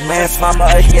 Man, mama,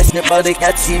 I guess nobody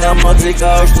got seen them, mother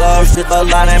goes, to the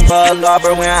line and ball,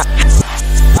 lobber when I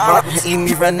eat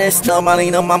me from this, no money,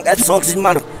 no mom got songs in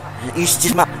mother. East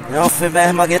is my, no, for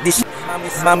them, I get this.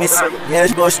 Mamis,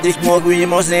 yes, boss, this more green,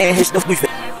 most name, his stuff with it.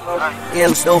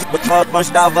 Ill stuff, but not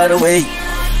much down by the way.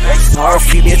 Sorry,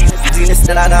 bitch, Venus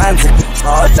that I dance.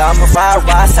 Start down my fire,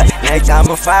 I said, next time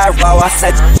a fire, I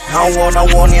said, I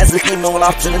don't want as a king, no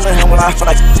option in the hand when I feel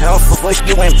like, hell for push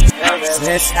you in.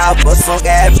 Snitch out, but so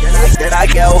gab, that I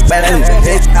go better.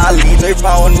 It's not leave it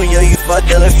wrong when you fuck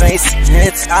the face.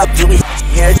 It's out to me,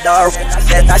 yeah, dark,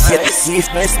 that I shit, see if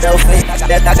my stuff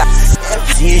that I got.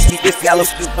 See, if y'all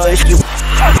speak, push you.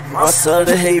 I saw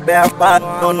the hay bear, but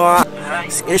no, no,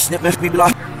 it's snipping people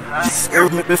off.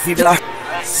 Scared me with people off.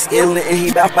 Skill it,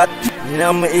 he back, but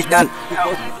number is done.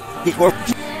 He work.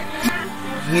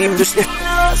 He just.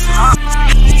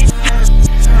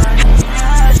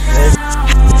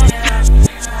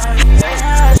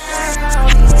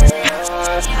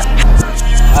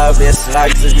 this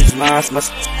like this mas.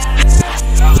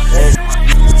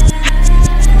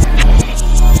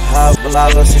 How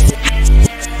balaga city.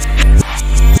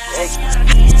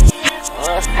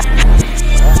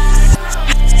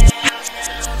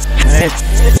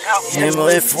 Here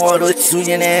we for the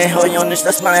tuning in, how you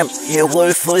understand my name? Here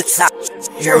we for the top.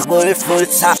 Here we for the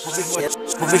top.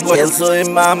 So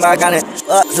in my got it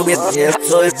up to it.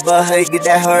 So it's behind get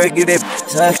that hard, get it.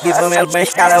 So keep them out, man,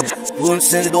 shut up. Won't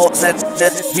send it up, set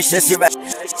this vicious right.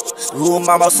 School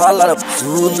mama salad,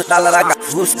 school the talaga,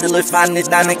 who still find it,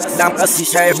 Nanik, Namasi,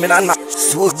 Sheriff Minana,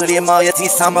 Swoop the Moyati,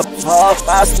 summer,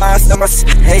 fast masters.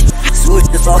 Hey, switch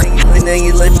the talking in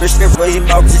the limbish, way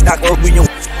about this not over you.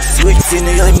 Switch in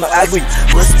the lima agri,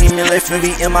 was stimulate for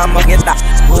me in my magenta,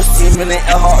 was stimulate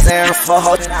a hot air for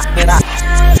hot.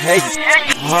 Hey,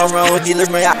 horror dealer,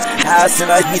 I said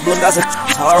I need one dozen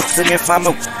horse in your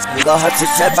family. You got to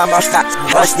check by my stack.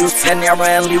 Rush you send your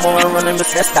rally woman running the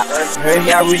sister.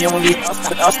 Here we only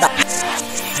but us stop.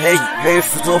 Hey,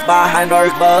 for behind our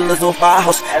ballers of our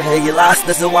house. Hey, you lost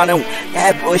this one.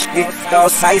 That bush get go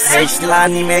size. Hey, still I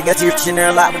need me get your chin in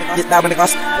a lap. Get that in the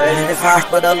cost. And if I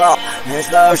put a law,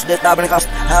 it's lost the top in the cost.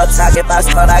 Outside get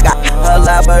past what I got. A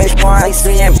lavish more I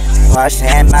see him. Wash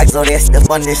hand mags or this, the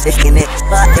fun is sticking it.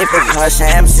 But if it wash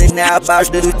hand, sitting out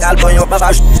about the Dutal Boy or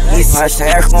Babash. He's wash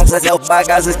hair, comes as help back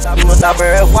as it's number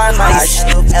one.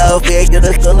 LV,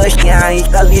 the colors, yeah, he's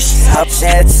the leash.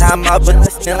 Upset, some up, but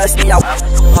let's me out.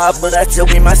 But that's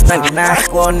we must spend. Now,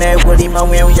 go on there with him when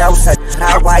we outside.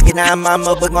 Now, why can I,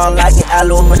 mama, but gonna like it, I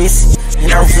love this.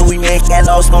 And also, we make that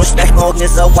lost no spec, no,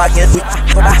 this, so why can't we?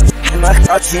 And my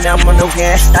touching, I'm on the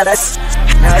gas, that's.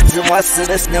 Now it's the ones to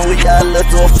this, now we got a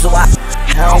little so I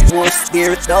don't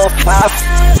spirit of pop.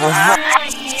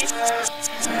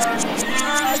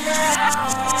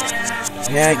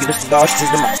 Yeah, get us the dogs to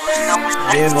them.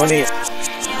 Yeah, money.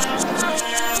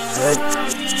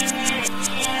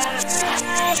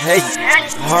 Hey,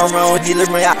 hormone dealer,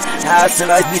 I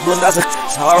said I need one dozen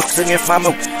horse in your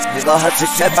family. You got to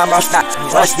check by my stack.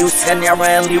 Rush you send your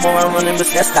rally woman running the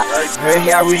sister.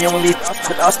 Here we only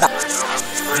put us stop.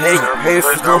 Hey,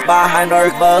 for behind our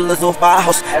ballers of our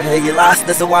house. Hey, you lost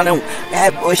this one.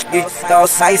 That bush get go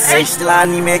size. Hey, still I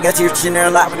need me get your chin in a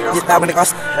lap. Get that in the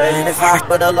cost. And if I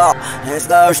put a law, it's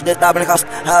lost the top in the cost.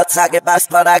 Outside get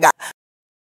past what I got.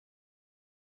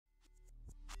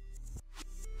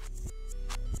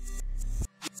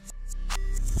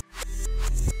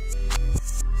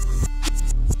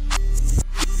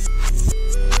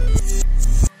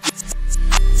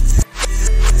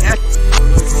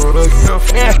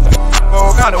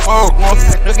 Oh, got a walk, one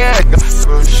the gag.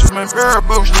 My bird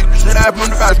bullshit, shit out from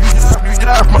the back. You get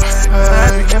out from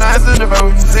and I send the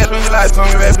vote, set on your lights on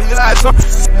your baby, your lights on.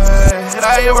 Did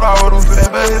I ever all for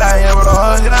that, but did I ever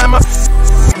all? Did I?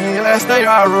 Last night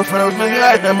I wrote for those niggas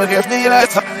like them, I guess they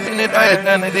lights up. And if I had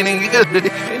done it, then you get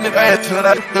it. And if I had to,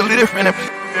 I'd totally different.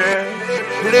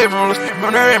 Did everyone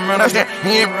run around? I said,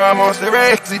 he almost the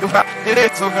rest. See the fact that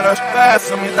it's so good. I pass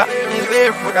some of that. He's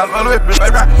there for a little bit. I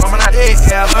rock from an idea.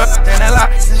 I look and I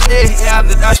like to stay here.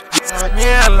 The dash.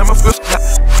 Yeah, I'm a first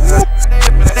step.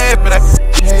 But I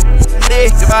stay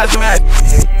to buy the match.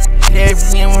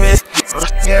 Everything with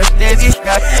yes, this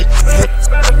guy.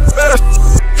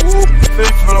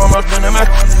 Faithful almost in the match.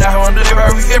 Now under the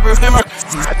bar, we get rid of him. I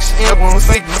just won't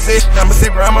say the station. I'm a say,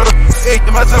 grandmother. Say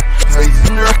to myself.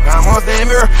 I'm on the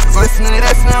mirror, listening to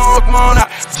that sound, come on out.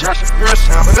 Just a girl,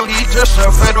 I'm a lead, just a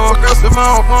fed old girl, come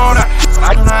on out.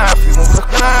 I can laugh, you won't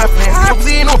look alive, man. I was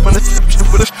in open the description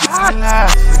for the shot. I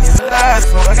laugh,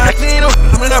 so I got clean up,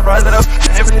 I'm in that rise that up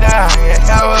every day.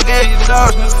 I will get you the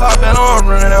dogs, just pop that on,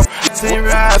 running out. Same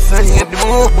rise, saying at the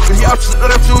move, because y'all just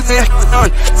let them shoot there. No,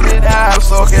 get out,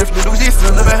 so if you do this,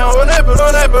 you'll never have on that, but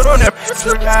on that, but on that.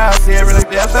 So, guys, see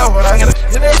everything that's out, what I got to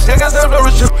check out the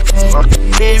door, shoot.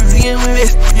 With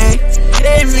this, hey,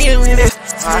 with this,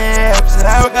 steps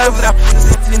out, go without,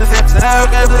 in the steps out,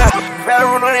 go without. Better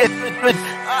run on it,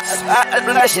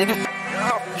 I should do.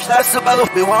 Start some other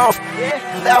people off.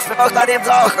 Laugh about that in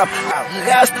talk.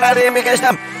 Gas to that in because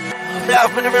them.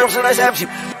 Laugh in the rooms and I have you.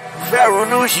 Pharaoh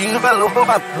knew she was a little bit.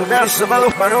 That's a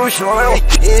little bit.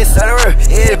 It's a river.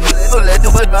 Let the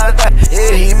wood by that.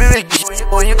 He made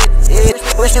you.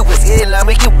 Push it with it. I'll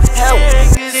make you help.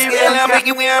 I'll make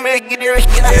you. I'm making it.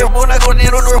 I want to go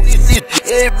near the road.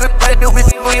 Everybody do it.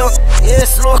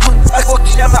 Yes, look. I go to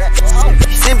them.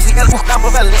 Seems like I'm going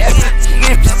to let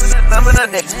I'm on the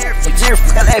next. Dear,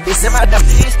 I have this in my damn.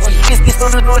 It's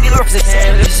on the North Europe. It's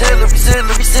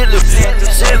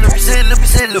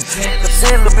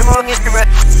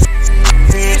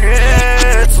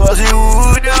was you,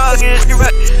 dog, it's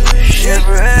right.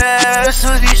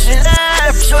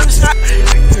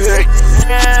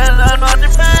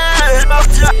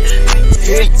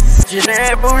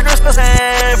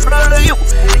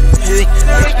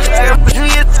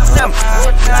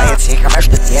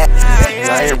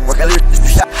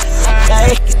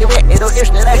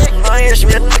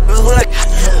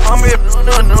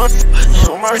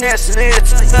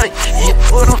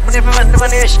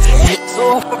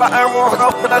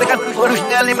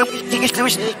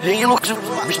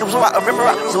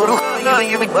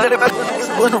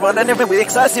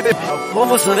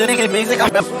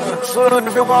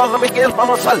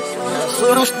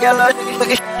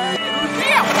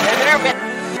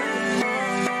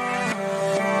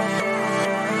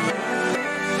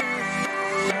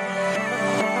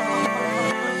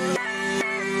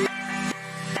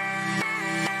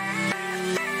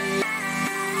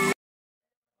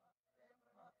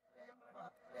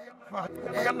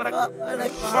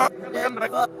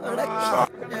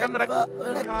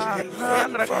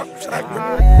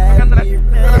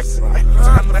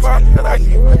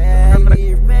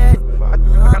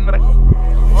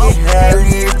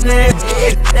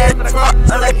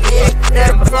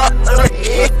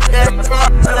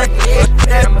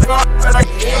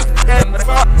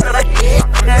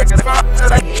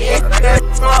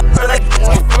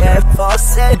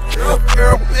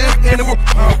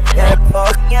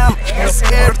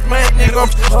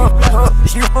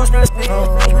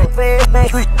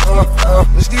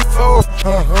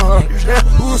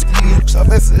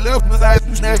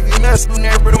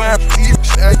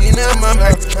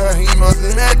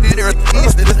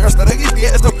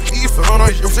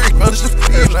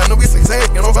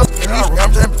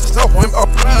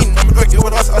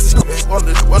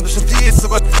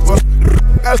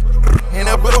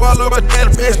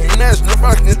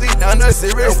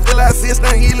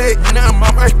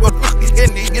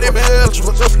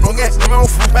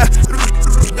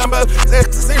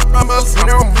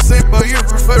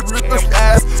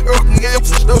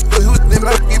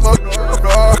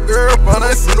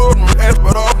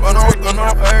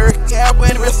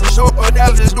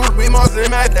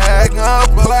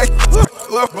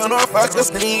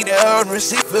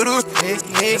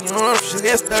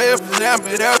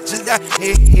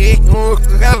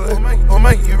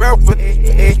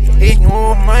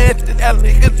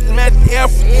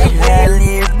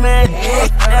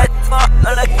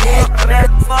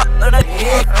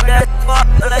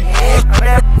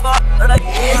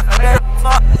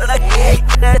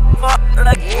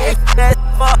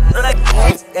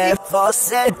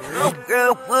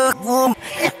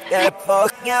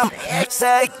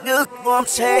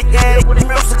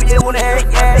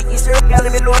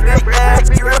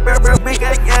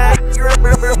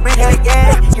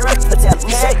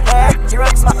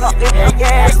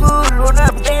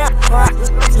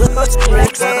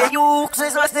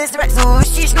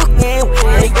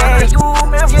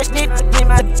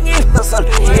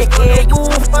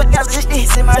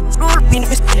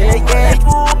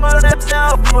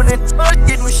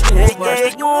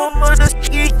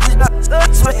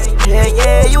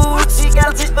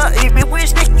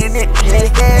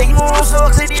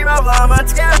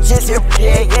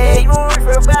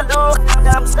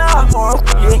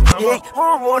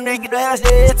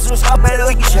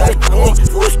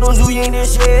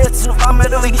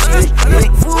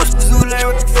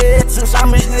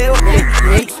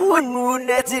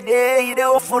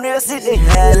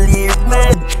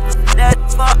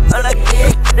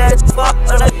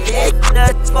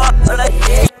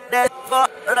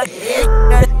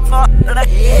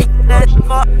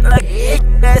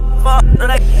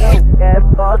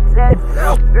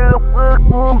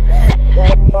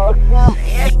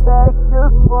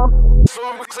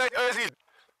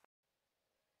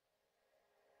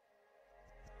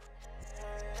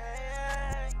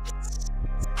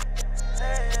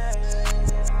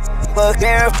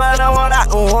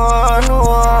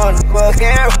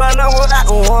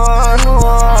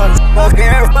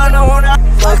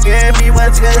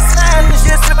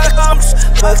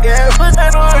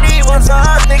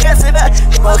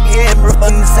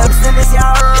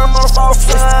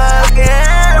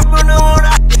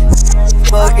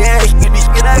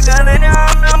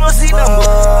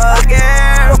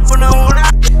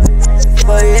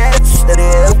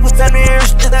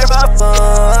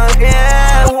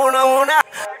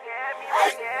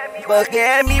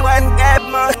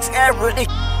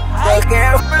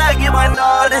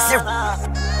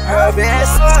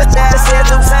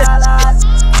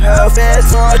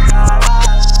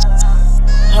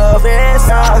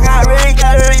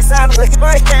 Got really sound like a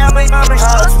birthday. I'm in my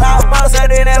house. Stop us, I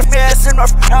didn't have fears in my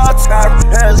house.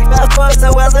 Early back first, I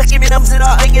was like, give me them to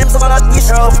the games of a lot of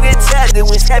show. Get chat, the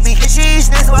wish can be kishish,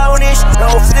 this one ish.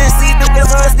 No, this see the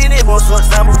girls are still in most of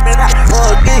some movement.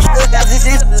 Oh, this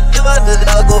is the one that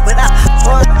I'll go, but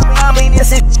I mean,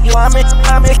 yes, if you want me,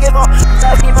 I'm making more.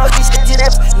 Talking about these things, he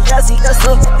does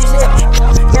look at this shit.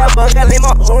 Yeah, but I live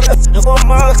on one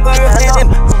more than him.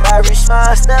 Irish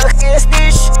master, kiss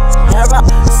this.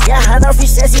 Yeah, I know if he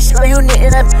says he's so you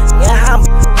need him. Yeah, I'm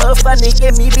a funny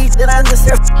game, me beat it on the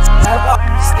surf.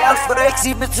 Scout for the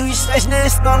exhibit to his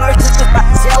freshness, no like to the back.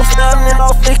 Scout stunning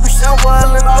off, fake with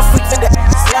someone and off with the.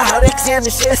 Yeah, how they examine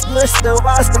the shit, Mr.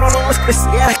 Wise, but on the what's this.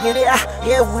 Yeah,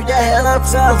 we the hell up,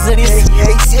 sounds of this.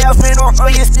 Yeah, see, I've been on, oh,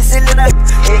 yes, this is the night.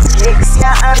 See,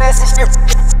 I'm necessary.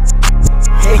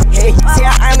 Hey, see,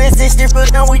 I'm necessary,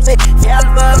 but now we take. See,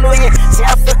 I'm annoying. See,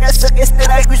 I fucking suck, it's the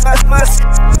like, which was must.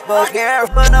 Fuck her,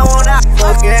 but I wanna.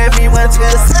 Fuck me, what's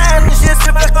good? Sign the shit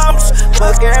to my thumbs.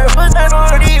 Fuck her, but I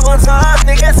already want some. I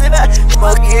think I said that.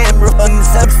 Fuck him, run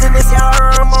substance,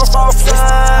 yeah, I'm more false.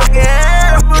 Fuck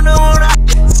her, but I wanna.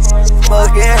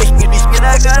 Fuck her, give me spin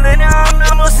like a gun,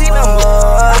 I'm not seeing no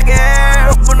more. Fuck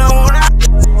her, but I wanna.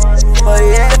 But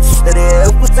yeah, it's the day,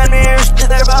 what's on here, to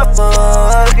their fuck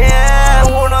her,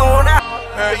 wanna.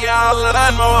 Y'all let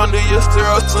I know under your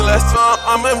stirrup to less fun.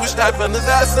 I'm in which type of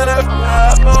disaster.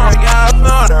 Y'all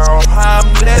know I'm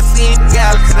blessing.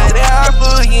 Y'all said I'm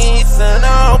boogie, so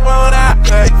no one I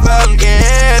take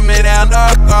fucking me down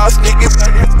the cost. Nigga,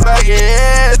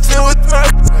 fucking to a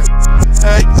truck.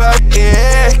 Hey,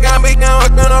 fucking, got me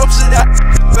going up to that.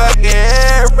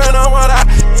 Fucking, run on what I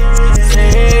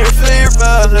say. Fear,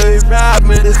 brother, ride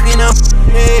me to clean up.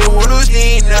 Hey, wanna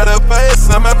see not a place.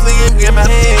 I'm a playing game, my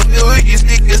hand. You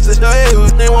stick is the day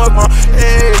who's name was my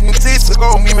hey, this is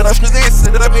go me, man. I should this,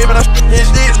 and I be, man. I should this,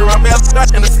 I'm out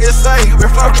that in the skin side.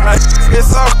 We're fucking right.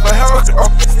 It's off my house,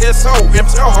 it's so, I'm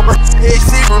so hopper. Hey,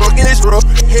 see, bro, get this, bro.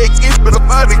 Hey, give me the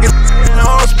body, get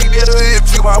no, speak better if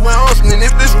you are well, and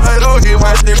if this right over here,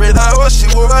 watch the red eye, she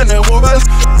will run and will run.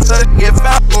 So get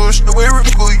fat, push the way we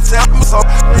go, you tap them so.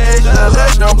 Hey,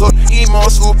 let's jump on emo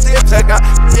soup, tip, check out.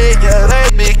 Hey, yeah,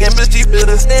 that big and bitchy, feel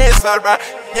the stairs, alright.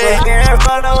 Fuck her,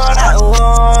 but I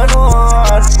want.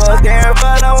 Fuck her,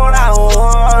 but I want.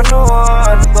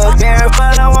 Fuck her,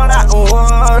 but I want.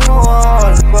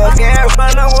 Fuck her,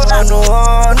 but I want.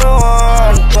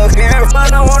 Fuck her,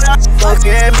 but I want. Fuck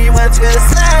her, me what's good,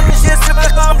 sign the shit to my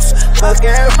thumbs. Fuck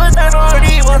her, but I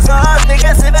already want some. I think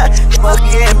I said that. Fuck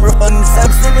him, run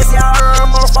substance, yeah, I'm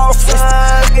more false.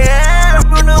 Fuck her,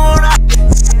 but I want.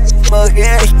 Fuck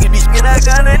her, give me spin like a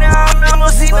gun, and I'm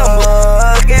not seeing no more.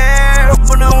 Fuck her,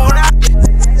 but I want.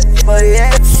 But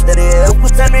yeah, it's the day,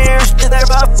 what's on here, to their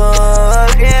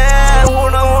fuck, yeah,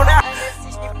 wanna.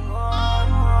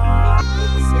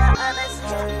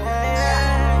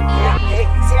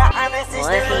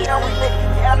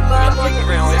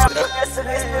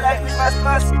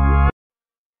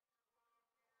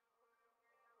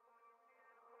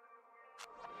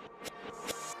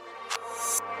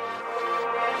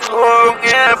 Oh,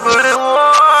 yeah, but it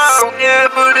was, yeah,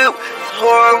 but it was.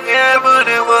 Oh, yeah, but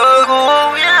it was,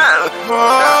 oh, yeah.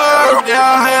 Oh,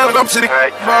 yeah, I'm sitting.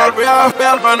 Oh, yeah,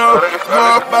 fell by no.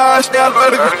 Oh, by still by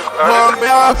the good. Oh,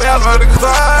 yeah, fell by the good.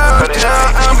 Oh,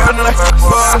 yeah, I'm burning like.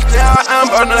 Oh, yeah, I'm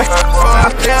burning like. Oh,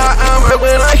 yeah, I'm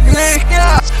burning like.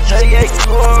 Yeah. Hey,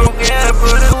 oh, yeah,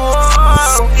 but it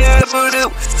was, yeah, but it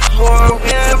was. Oh,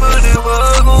 yeah, but it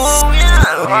was, oh, yeah.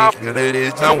 It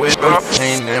is time with me.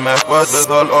 Ain't in my father's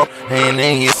all up. Ain't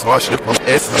in his wash up.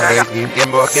 It's like you can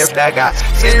book if that guy.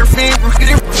 Say your feet, look at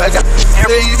him. I got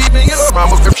you even yellow. I'm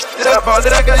going to get up all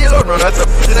that I got yellow. Run out of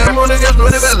it. I'm going to get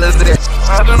no development.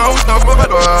 I don't know what's up with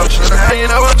my dog. Should I, you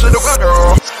know, what to do,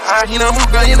 girl? I, you know, move,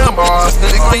 you know, boss.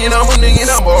 You know, you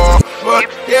know, more.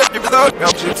 But, yeah, if it's all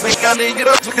come to think I need to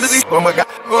get up to the deep. Oh my god.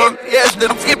 Oh, yes,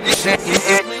 little 50 cent.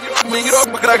 Me get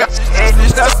up, but I got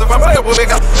this. That's the one I will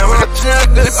make up. I'm going to check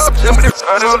this up. Somebody,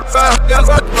 I don't fast, got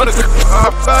about money.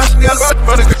 Fast, got about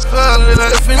money.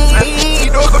 If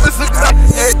you don't come to six,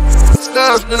 hey,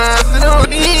 stars, then I said, no,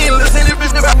 listen to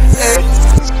this about, hey,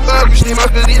 you see my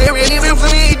good, they really will for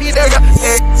me,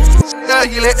 hey, now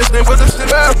you let this name for the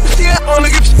survive. Yeah, only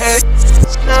give hey,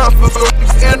 now for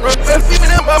focus and run fast,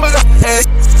 even in my mother, hey.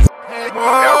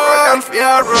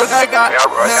 Yeah, bro, I got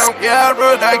yeah,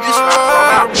 bro, I get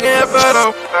shot. Yeah,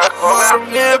 better.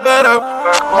 Yeah, better.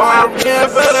 Yeah,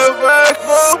 better.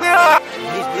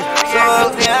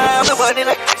 I'm the body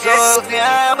like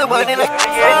I'm the body like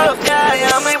I'm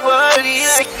the body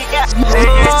like yeah,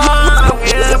 better.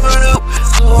 Yeah, better.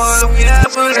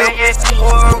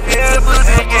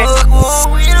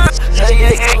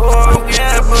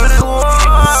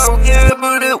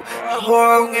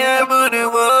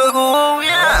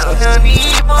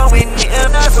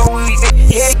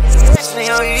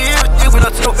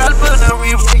 we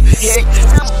hey,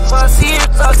 I'm see it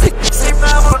toxic, see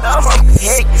my mom,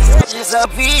 hey, it's a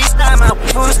piece, now my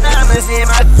first time is in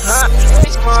my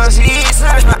see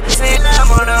search my say now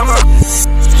my number.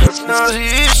 No,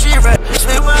 she right,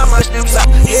 say why my snoop's up,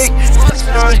 hey,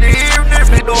 no, she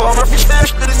never do over for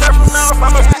special to the surface now,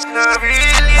 I'm a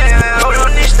really, I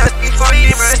don't need that before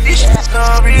you rest this. No,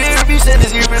 really, be sending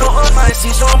zero on my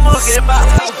seat, so I'm looking about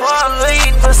one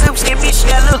lane, but some see me, she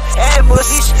look at what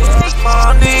she's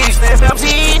on these, I'm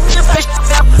seeing the best of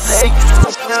them, hey,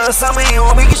 some of you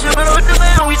make sure about the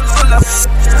man we pull up.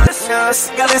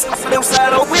 Got this for them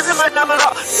side of wisdom, my number,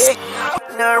 hey,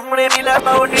 now, when me left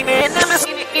out, me man, I'm a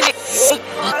skinny, hey,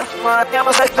 my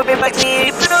camel's like to be back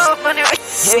here, but no money,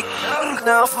 hey,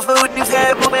 now for food, you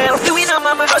have a man, we know,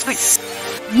 mama, must be.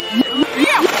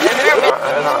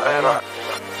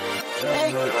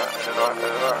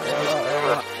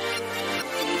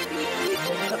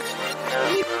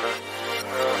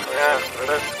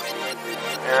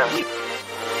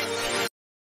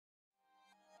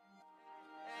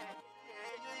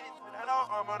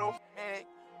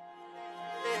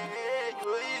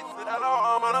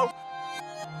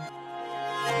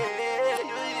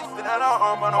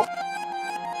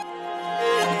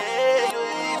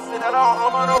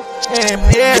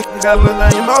 Got a little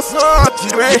in my son,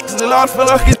 she's ready to the Lord for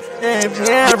lucky.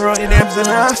 Yeah, bro, and them in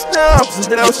our stumps,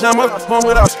 and they'll show up phone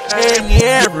with us.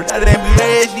 Yeah, bro, that ain't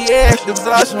be yeah, the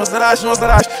Zash,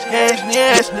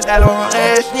 yes, that all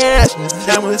yes,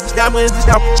 down, oh,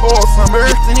 some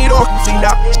earth, and you don't see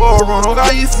that. Oh, run, oh,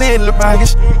 God, you send the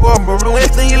baggage. Oh, but the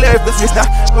West, and you left the sister.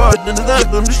 Oh, the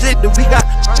shit that we got,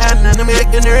 and then the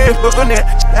making the rest, but on that,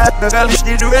 the galley,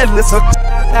 the red, let's hook.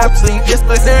 Absolutely, just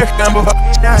like there, come over.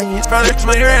 Now he's trying to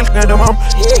explain your ass, kind of mom.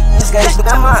 Yeah, this guy's the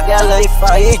gamma, got like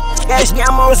fire. Guys, me,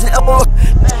 I'm always in a boat.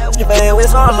 The band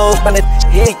was all over, but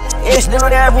hey, it's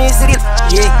never that means it.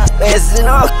 Yeah, there's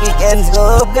an okay, and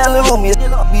go, got a room, you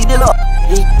be the law.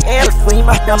 Yeah, free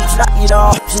my dumb shot, you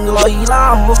know, in the law, you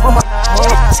know, move from my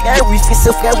scary, we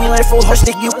still got we like for hush,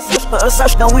 you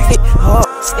such no we fit.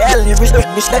 Scary, we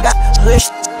still got hush.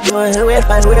 You want to wear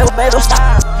fine with a better stop.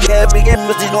 Yeah, begin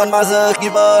with the one mazza,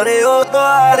 give all the auto,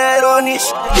 I don't need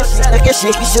like a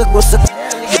shaky shook was a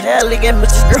hell again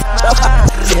with the girl.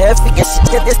 Yeah, because she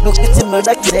get this book, it's in my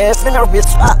like half in a rich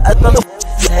spot. I don't know.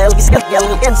 Hell, he's got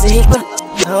yellow and see him.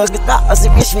 Oh, get that as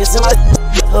if he's missing like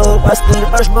oh, what's the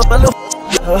first bubble?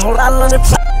 Oh, hold on the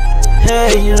top.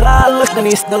 Hey, you're all looking,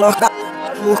 he's the lock up.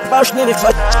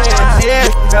 Yeah,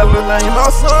 got a little in my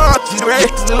son, she's ready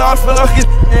to the Lord for lucky.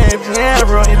 Yeah,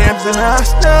 bro, and them in our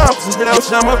stumps, and they'll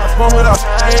show up phone with us.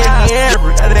 Yeah,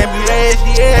 bro, that ain't be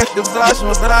yes, the Zash,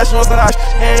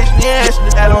 yes,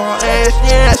 that all yes,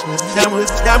 down, oh,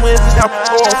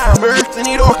 from earth, and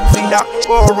you don't see that.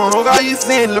 Oh, run, oh, God, you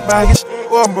send the baggage.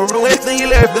 Oh, but the West, and you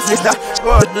left the sister.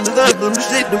 Oh, the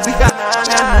shit that we got,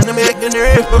 and the making the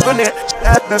rest, but on that,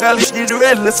 the galley, the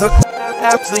red, let's hook.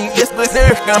 Absolutely, just like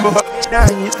there, come over. Now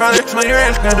he's trying to explain your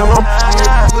ass, kind of mom.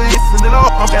 Please, and then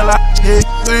all, I'm like, hey,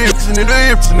 lips, and the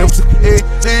lips, and I'm hey,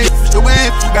 the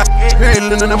whips, you got hey, and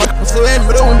I'm so in,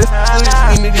 but on this,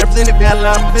 please, in the depths, in the bell,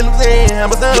 I'm feeling saying, I'm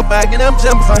a son, back, and I'm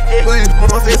jumping, like, please, when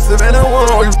I say, Savannah, I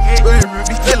want you, please,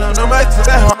 be still on the mic,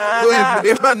 Savannah,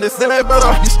 please, if I'm the silly, but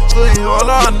I'm just, please, all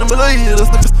on, I'm a little,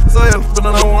 so but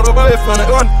I don't want to buy it for the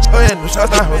one. Oh, yeah, no shot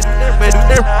out. Better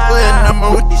there. Oh, yeah, I'm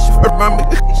on this for my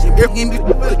big. Give me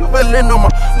you fell in on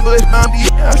my. So it's my be.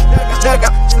 I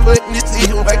got so it needs to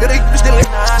you. I got it still.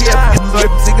 Yeah, it's like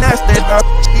signals that up.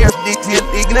 Yeah,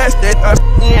 signals that up.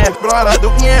 Yeah, brought out the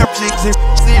yeah, chicks.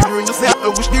 See you in yourself. I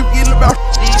wish you get about.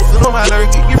 So no matter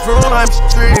get you from I'm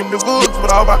stream the woods, but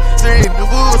all about stream the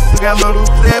woods. I got a little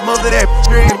step under that.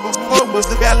 Stream the woods,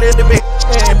 I got a little bit.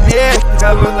 Yeah,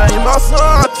 got a little in my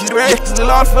son. She's ready to the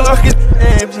Lord for lucky.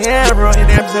 Yeah, bro, and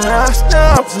them in our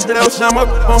stumps, and they'll show up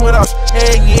phone with us.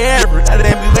 Hey, yeah, bro, that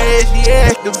ain't be yeah,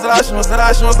 the Zash,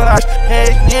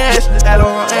 hey, yes, that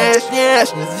all yes,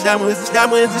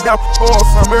 down, oh,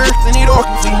 from earth, and you don't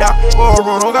see that. Oh,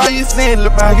 run, oh, God, you send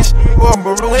the baggage. Oh,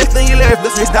 but the West, and you left the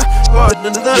sister. Oh, the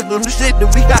shit that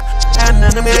we got, and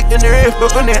then the making the rest,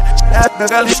 but on that, the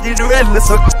galley, the red, let's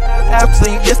hook.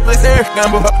 Absolutely, just like there,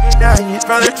 come over. Now he's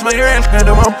trying to explain your ass, kind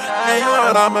of mom. Hey, you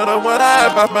know what I'm gonna what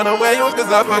I've been away,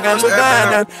 cause I forgot to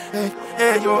down.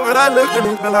 Hey, you know what I look at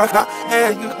me, but like,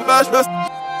 hey, you the best.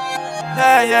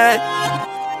 Hey,